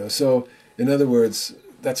 So, in other words,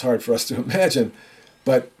 that's hard for us to imagine,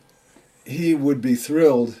 but he would be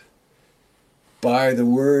thrilled by the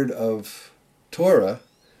word of Torah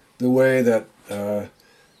the way that a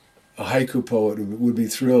haiku poet would be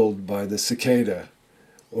thrilled by the cicada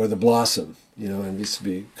or the blossom, and used to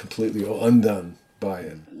be completely undone by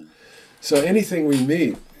it. So anything we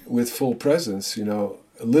meet with full presence,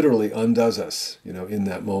 literally undoes us, in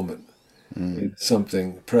that moment. It's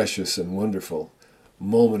something precious and wonderful,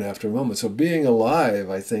 moment after moment. So being alive,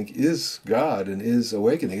 I think, is God and is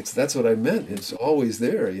awakening. That's what I meant. It's always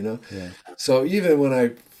there, Yeah. So even when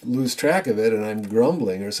I lose track of it and I'm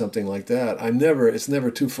grumbling or something like that, it's never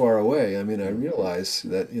too far away. I realize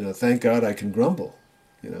that, thank God I can grumble.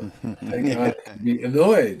 Thank God I can be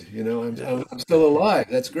annoyed. I'm still alive.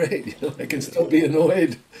 That's great. I can still be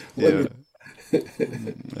annoyed. That's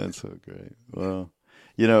so great. Well,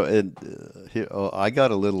 I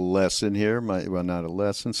got a little lesson here. Not a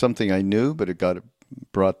lesson, something I knew, but it got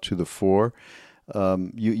brought to the fore.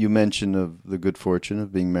 You mentioned of the good fortune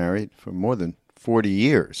of being married for more than 40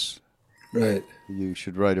 years. Right. You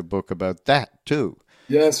should write a book about that too.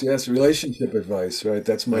 Yes, relationship advice, right?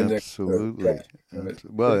 That's my Absolutely. next.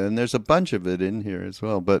 Well, and there's a bunch of it in here as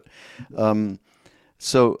well. But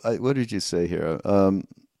so what did you say here?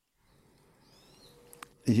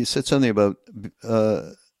 You said something about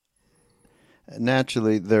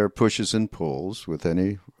naturally there are pushes and pulls with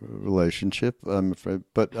any relationship, I'm afraid.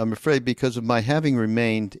 But I'm afraid because of my having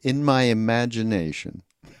remained in my imagination,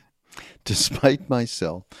 despite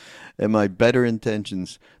myself and my better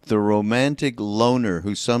intentions, the romantic loner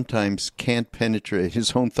who sometimes can't penetrate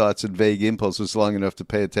his own thoughts and vague impulses long enough to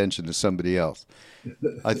pay attention to somebody else.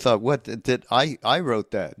 I thought, what did I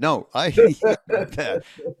wrote that? No, I wrote that.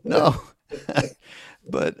 No.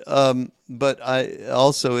 But I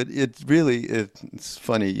also it's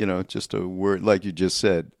funny, just a word like you just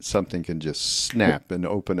said, something can just snap and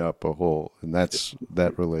open up a whole, and that's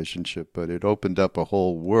that relationship. But it opened up a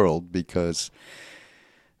whole world because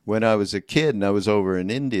when I was a kid and I was over in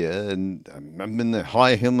India and I'm in the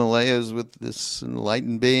high Himalayas with this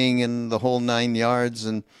enlightened being and the whole 9 yards,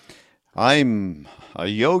 and I'm a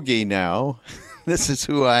yogi now. This is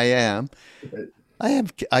who I am. I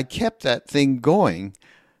kept that thing going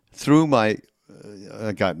through I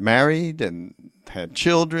got married and had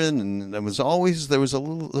children, and there was always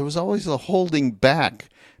a holding back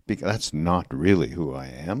because that's not really who I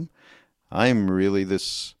am. I'm really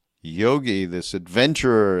this yogi, this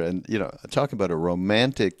adventurer, and talk about a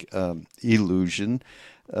romantic delusion.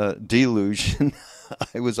 So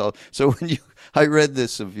when I read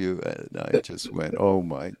this of you, and I just went, oh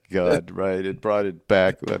my God, right? It brought it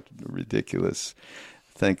back. That ridiculous.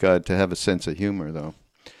 Thank God to have a sense of humor, though.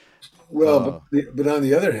 Well, but on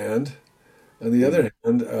the other hand,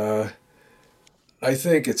 I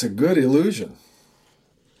think it's a good illusion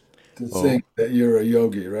to think that you're a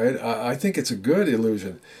yogi, right? I think it's a good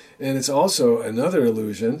illusion. And it's also another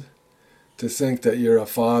illusion to think that you're a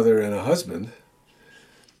father and a husband.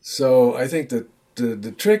 So I think that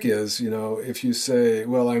the trick is, if you say,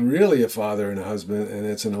 well, I'm really a father and a husband, and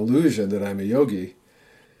it's an illusion that I'm a yogi,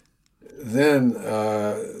 then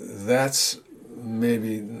that's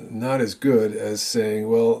maybe not as good as saying,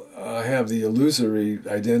 well, I have the illusory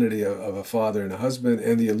identity of a father and a husband,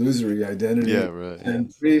 and the illusory identity of a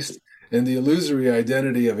priest, and the illusory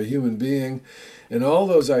identity of a human being. And all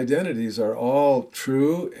those identities are all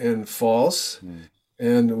true and false.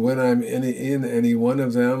 And when I'm in any one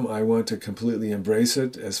of them, I want to completely embrace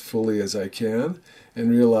it as fully as I can and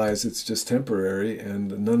realize it's just temporary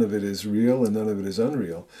and none of it is real and none of it is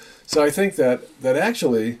unreal. So I think that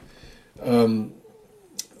actually,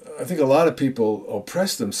 I think a lot of people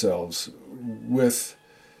oppress themselves with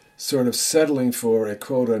sort of settling for a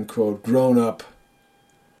quote-unquote grown-up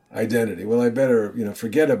identity. Well, I better,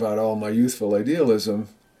 forget about all my youthful idealism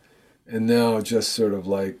and now just sort of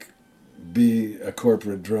like be a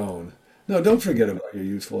corporate drone. No, don't forget about your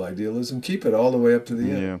youthful idealism. Keep it all the way up to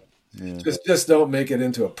the end. Yeah. Just don't make it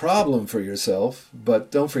into a problem for yourself,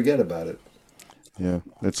 but don't forget about it. Yeah,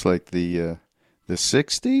 it's like the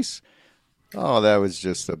 60s. Oh, that was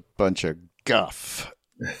just a bunch of guff.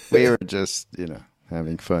 We were just,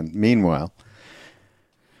 having fun. Meanwhile,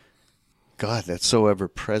 God, that's so ever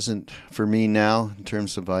present for me now in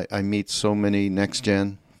terms of I meet so many next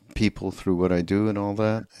gen people through what I do and all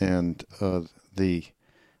that, and the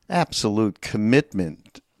absolute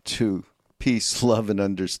commitment to peace, love, and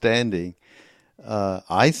understanding,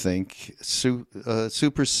 I think,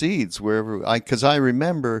 supersedes wherever because I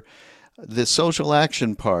remember the social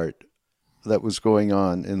action part that was going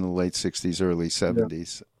on in the late 60s, early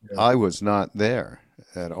 70s. Yeah. I was not there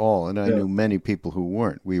at all, and I knew many people who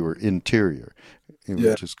weren't. We were interior. We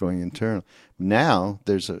were just going internal. Now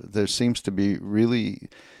there seems to be really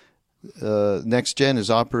Next Gen is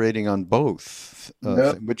operating on both,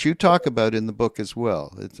 which you talk about in the book as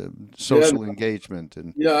well. It's a social engagement.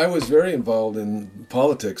 I was very involved in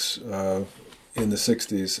politics in the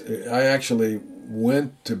 60s. I actually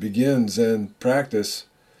went to begin Zen practice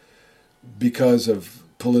because of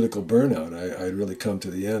political burnout. I'd really come to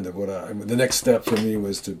the end of the next step for me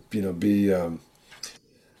was to be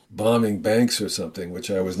bombing banks or something, which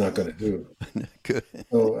I was not going to do. Good.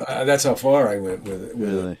 So that's how far I went with it.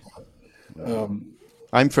 Really?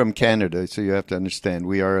 I'm from Canada, so you have to understand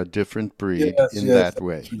we are a different breed that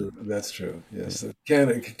way. True. That's true. Yes,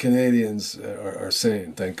 Canadians are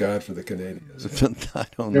sane. Thank God for the Canadians. I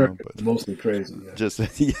don't know, but mostly crazy. Yeah. Just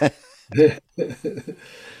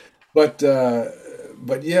But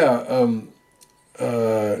yeah.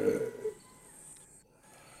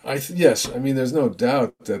 I mean, there's no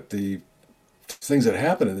doubt that the things that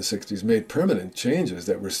happened in the 60s made permanent changes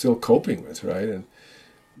that we're still coping with, right? And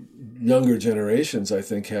younger generations, I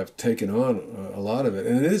think, have taken on a lot of it.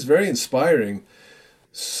 And it is very inspiring.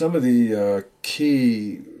 Some of the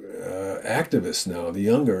key activists now, the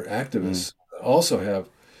younger activists, also have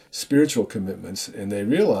spiritual commitments, and they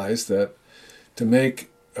realize that to make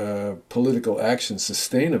political action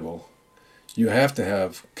sustainable, you have to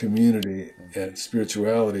have community and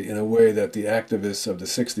spirituality in a way that the activists of the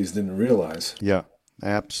 60s didn't realize. Yeah,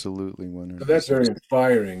 absolutely. 100%. So that's very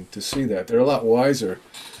inspiring to see that. They're a lot wiser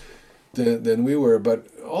than we were. But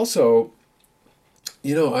also,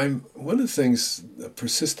 one of the things, a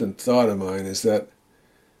persistent thought of mine is that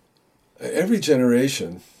every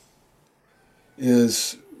generation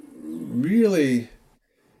is really,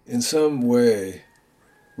 in some way,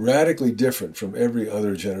 radically different from every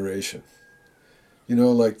other generation.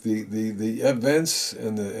 Like the events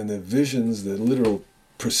and the visions, the literal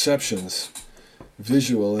perceptions,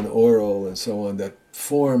 visual and oral and so on, that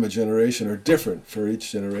form a generation are different for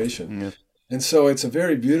each generation. Yeah. And so it's a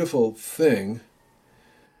very beautiful thing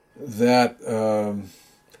that a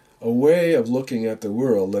way of looking at the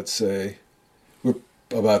world, let's say, we're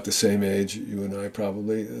about the same age, you and I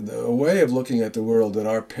probably, a way of looking at the world that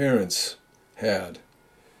our parents had,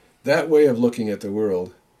 that way of looking at the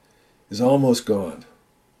world is almost gone.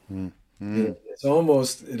 It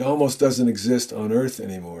almost doesn't exist on Earth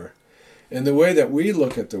anymore. And the way that we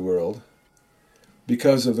look at the world,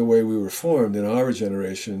 because of the way we were formed in our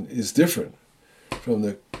generation, is different from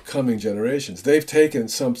the coming generations. They've taken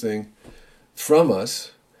something from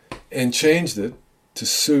us and changed it to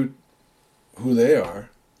suit who they are.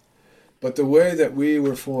 But the way that we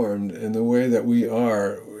were formed and the way that we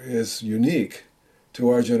are is unique to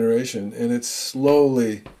our generation, and it's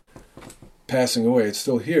slowly passing away. It's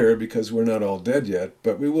still here because we're not all dead yet,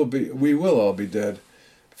 but we will all be dead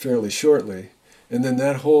fairly shortly. And then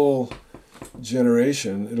that whole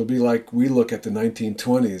generation, it'll be like we look at the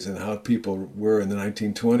 1920s and how people were in the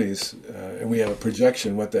 1920s, and we have a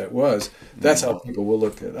projection what that was. That's how people will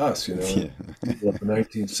look at us, people of the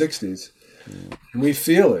 1960s. And we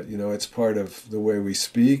feel it, it's part of the way we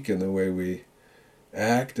speak and the way we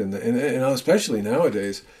act, and especially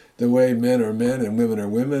nowadays, the way men are men and women are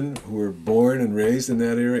women who were born and raised in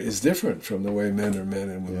that era is different from the way men are men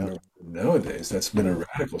and women are women nowadays. That's been a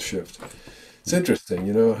radical shift. It's interesting,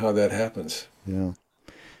 how that happens. Yeah.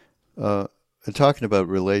 Talking about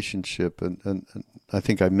relationship, and I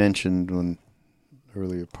think I mentioned one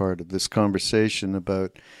earlier part of this conversation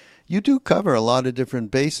about you do cover a lot of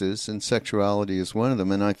different bases, and sexuality is one of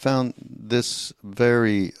them. And I found this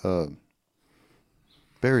very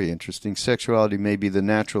interesting. Sexuality may be the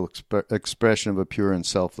natural expression of a pure and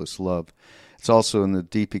selfless love. It's also in the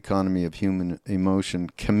deep economy of human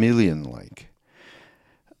emotion, chameleon-like.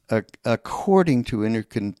 According to inner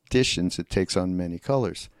conditions, it takes on many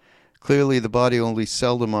colors. Clearly, the body only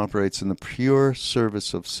seldom operates in the pure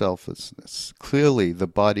service of selflessness. Clearly, the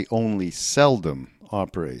body only seldom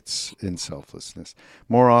operates in selflessness.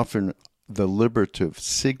 More often, the liberative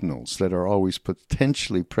signals that are always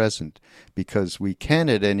potentially present, because we can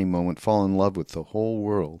at any moment fall in love with the whole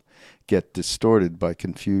world, get distorted by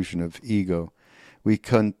confusion of ego. We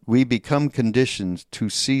become conditioned to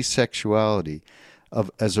see sexuality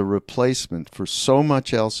as a replacement for so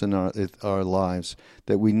much else in our lives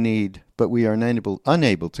that we need, but we are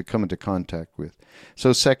unable to come into contact with.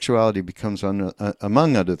 So sexuality becomes,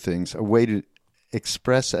 among other things, a way to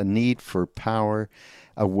express a need for power,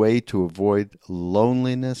 a way to avoid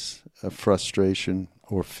loneliness, frustration,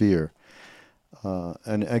 or fear.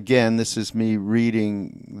 And again, this is me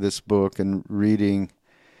reading this book and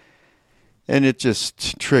it's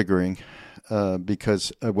just triggering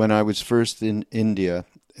because when I was first in India,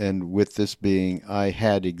 and with this being, I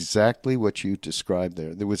had exactly what you described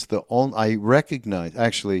there. There was I recognized,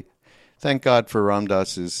 actually, thank God for Ram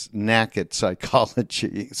Dass's knack at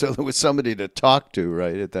psychology. So there was somebody to talk to,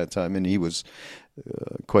 right, at that time. And he was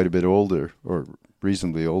quite a bit older, or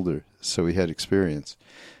reasonably older, so he had experience.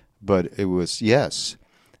 But it was, yes,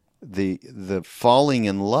 the falling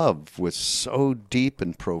in love was so deep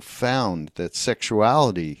and profound that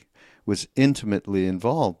sexuality was intimately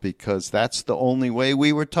involved, because that's the only way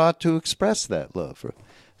we were taught to express that love.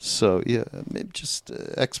 So, yeah, maybe just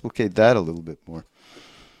explicate that a little bit more.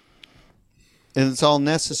 And it's all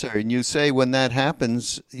necessary. And you say when that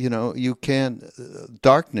happens, you can't,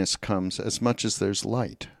 darkness comes as much as there's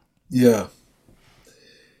light. Yeah.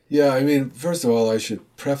 Yeah, I mean, first of all, I should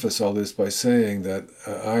preface all this by saying that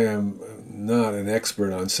I am not an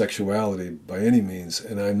expert on sexuality by any means,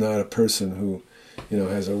 and I'm not a person who,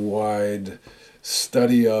 has a wide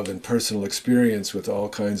study of and personal experience with all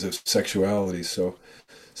kinds of sexuality. So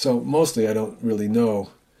mostly I don't really know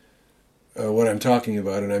what I'm talking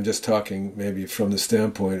about, and I'm just talking maybe from the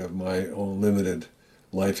standpoint of my own limited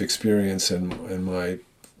life experience and my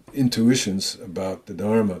intuitions about the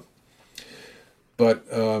Dharma. But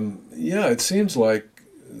it seems like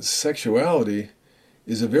sexuality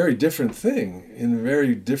is a very different thing,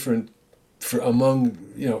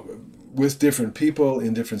 with different people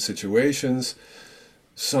in different situations.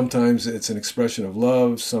 Sometimes it's an expression of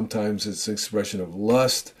love, sometimes it's an expression of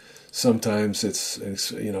lust, sometimes it's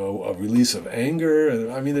a release of anger.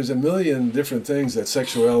 And I mean, there's a million different things that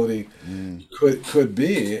sexuality could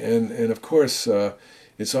be, and of course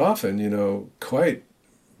it's often quite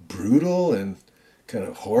brutal and kind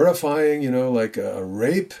of horrifying. Like a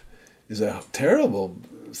rape is a terrible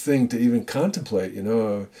thing to even contemplate.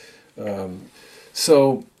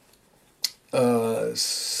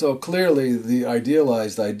 So clearly the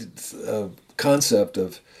idealized concept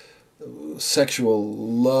of sexual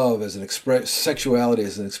love as sexuality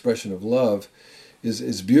as an expression of love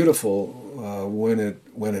is beautiful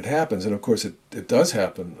when it happens, and of course it does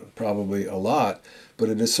happen probably a lot, but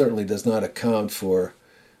it certainly does not account for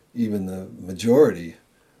even the majority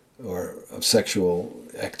of sexual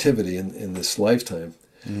activity in this lifetime.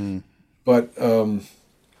 But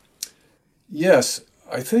yes,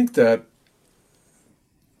 I think that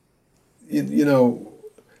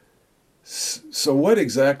so what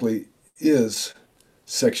exactly is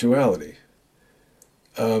sexuality?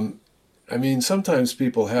 I mean, sometimes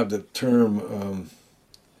people have the term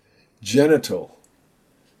genital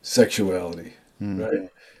sexuality, right?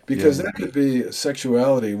 Because that could be a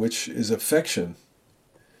sexuality which is affection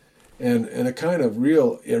and a kind of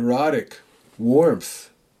real erotic warmth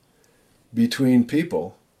between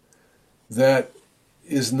people that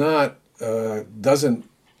is not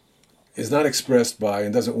expressed by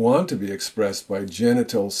and doesn't want to be expressed by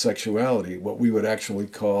genital sexuality, what we would actually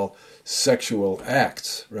call sexual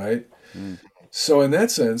acts, right? So in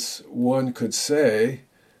that sense, one could say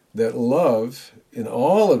that love in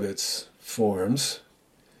all of its forms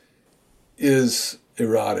is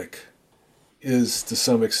erotic, is to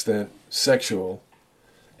some extent sexual,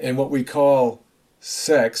 and what we call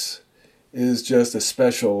sex is just a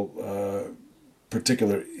special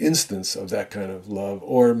particular instance of that kind of love,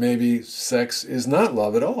 or maybe sex is not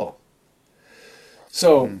love at all.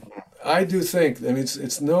 So I do think, I mean,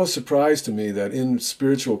 it's no surprise to me that in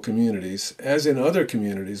spiritual communities, as in other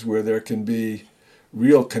communities where there can be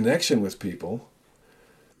real connection with people,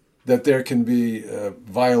 that there can be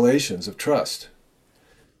violations of trust,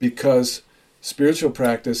 because spiritual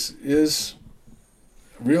practice is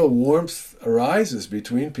real warmth arises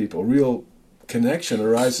between people, real connection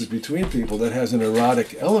arises between people that has an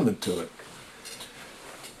erotic element to it.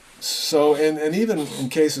 So, and even in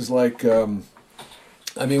cases like, there's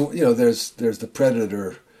the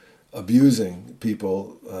predator abusing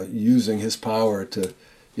people, using his power to,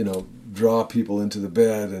 draw people into the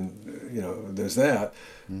bed, and, there's that.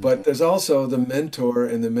 But there's also the mentor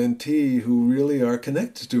and the mentee who really are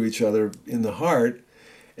connected to each other in the heart,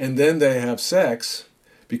 and then they have sex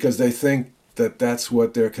because they think that that's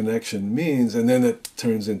what their connection means, and then it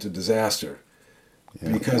turns into disaster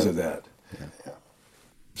because of that.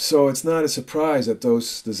 So it's not a surprise that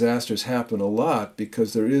those disasters happen a lot,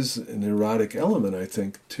 because there is an erotic element, I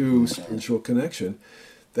think, to spiritual connection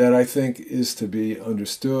that I think is to be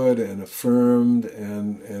understood and affirmed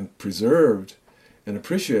and preserved and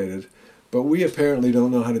appreciated, But we apparently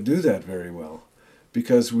don't know how to do that very well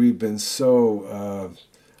because we've been so,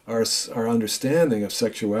 our understanding of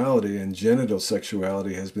sexuality and genital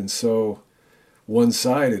sexuality has been so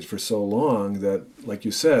one-sided for so long that, like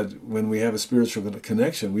you said, when we have a spiritual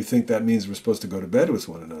connection, we think that means we're supposed to go to bed with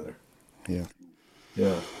one another. Yeah.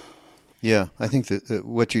 Yeah. Yeah, I think that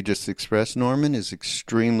what you just expressed, Norman, is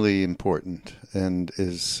extremely important and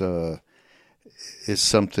is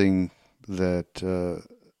something that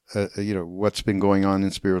what's been going on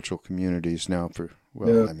in spiritual communities now for,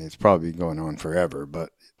 well, I mean, it's probably going on forever,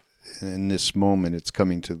 but in this moment, it's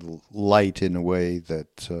coming to the light in a way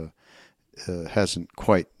that hasn't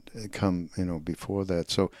quite come, before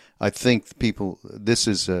that. So I think this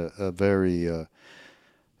is a very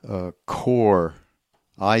core,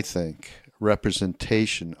 I think,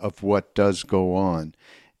 representation of what does go on.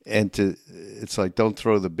 And it's like, don't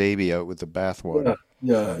throw the baby out with the bathwater.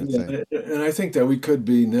 Yeah. And I think that we could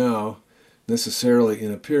be now necessarily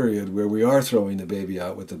in a period where we are throwing the baby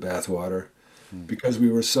out with the bathwater because we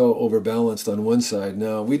were so overbalanced on one side.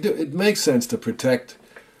 Now, it makes sense to protect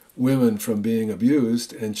women from being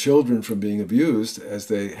abused and children from being abused as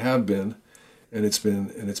they have been, and it's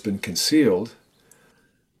been concealed.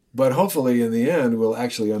 But hopefully, in the end, we'll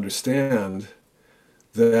actually understand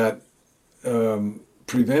that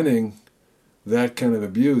preventing that kind of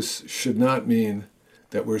abuse should not mean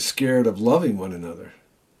that we're scared of loving one another.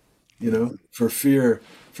 For fear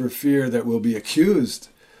that we'll be accused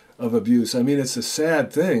of abuse. I mean, it's a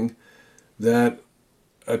sad thing that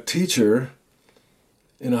a teacher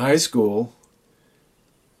in a high school,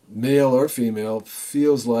 male or female,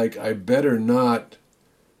 feels like I better not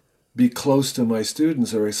be close to my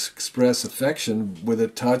students or express affection with a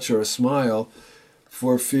touch or a smile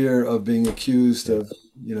for fear of being accused of,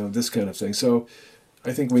 this kind of thing. So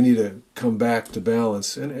I think we need to come back to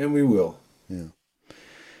balance, and we will. Yeah.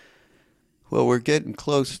 Well,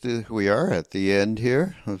 we are at the end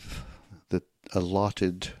here of the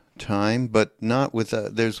allotted time, but not with,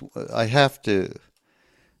 I have to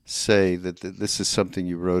say that this is something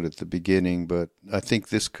you wrote at the beginning, but I think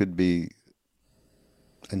this could be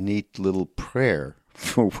a neat little prayer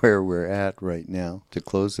for where we're at right now to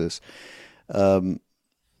close this. And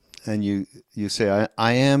you say,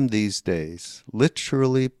 I am these days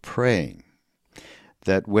literally praying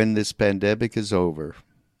that when this pandemic is over,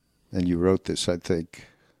 and you wrote this, I think,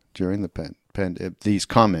 during the these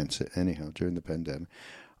comments, anyhow, during the pandemic,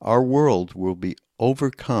 our world will be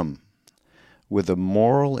overcome with a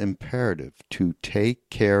moral imperative to take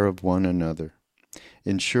care of one another,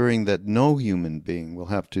 ensuring that no human being will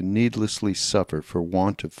have to needlessly suffer for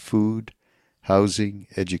want of food, housing,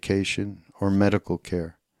 education, or medical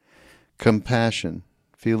care. Compassion,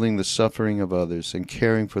 feeling the suffering of others and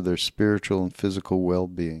caring for their spiritual and physical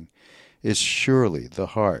well-being, is surely the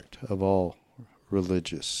heart of all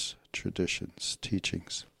religious traditions,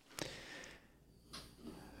 teachings.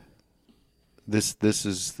 This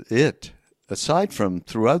is it. Aside from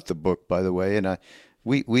throughout the book, by the way, and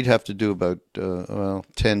we'd have to do about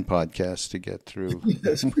 10 podcasts to get through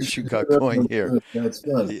what you got going here. That's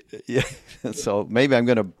fun. Yeah, so maybe I'm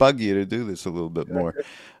going to bug you to do this a little bit more.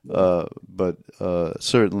 But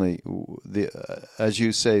certainly, as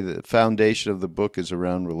you say, the foundation of the book is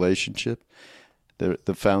around relationship.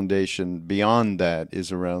 The foundation beyond that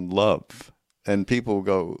is around love. And people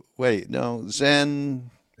go, wait, no,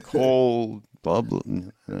 Zen, cold, blah, blah,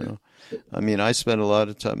 I mean, I spent a lot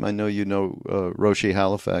of time. I know Roshi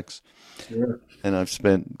Halifax, Sure. And I've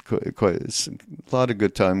spent quite a lot of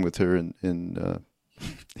good time with her in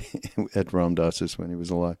at Ram Dass's when he was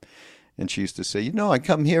alive. And she used to say, I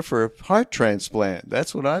come here for a heart transplant.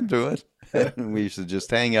 That's what I'm doing. And we used to just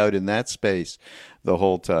hang out in that space the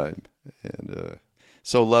whole time. And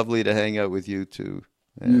so lovely to hang out with you too.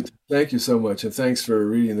 Thank you so much, and thanks for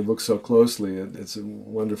reading the book so closely. It's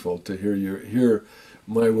wonderful to hear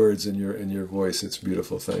my words in your voice. It's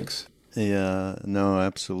beautiful. Thanks. Yeah, no,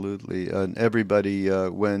 absolutely. And everybody,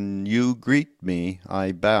 when you greet me,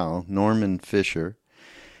 I bow. Norman Fischer,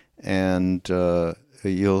 and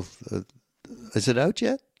you'll. Is it out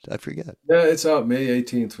yet? I forget. Yeah, it's out. May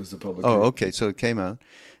 18th was the publication. Oh, okay. So it came out,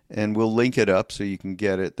 and we'll link it up so you can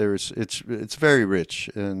get it. It's very rich,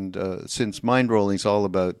 and since Mindrolling is all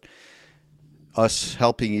about us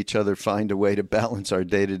helping each other find a way to balance our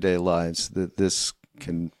day-to-day lives, that this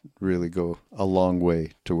can really go a long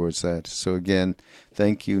way towards that. So again,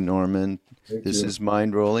 thank you, Norman. This is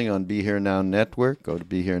Mindrolling on Be Here Now Network. Go to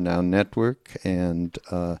Be Here Now Network, and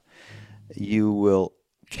you will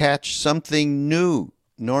catch something new.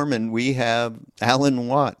 Norman, we have Alan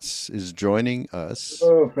Watts is joining us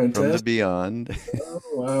Oh, from the fantastic. Beyond. Oh,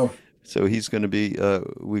 wow. So he's going to be,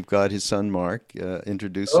 we've got his son Mark Oh,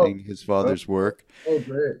 introducing his oh, father's work. oh,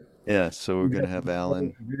 great. Yeah, so we're We going to have have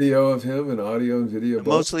Alan. video of him and audio and video both.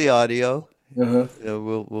 Mostly audio. Uh-huh.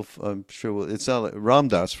 I'm sure it's not like Ram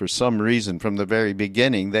Dass for some reason from the very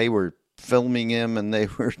beginning. They were filming him and they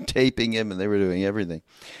were taping him and they were doing everything.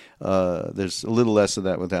 There's a little less of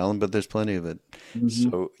that with Alan, but there's plenty of it. Hmm.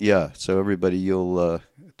 So yeah, so everybody, you'll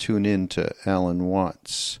tune in to Alan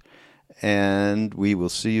Watts, and we will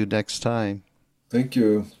see you next time. Thank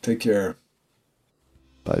you. Take care.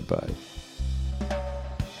 Bye bye.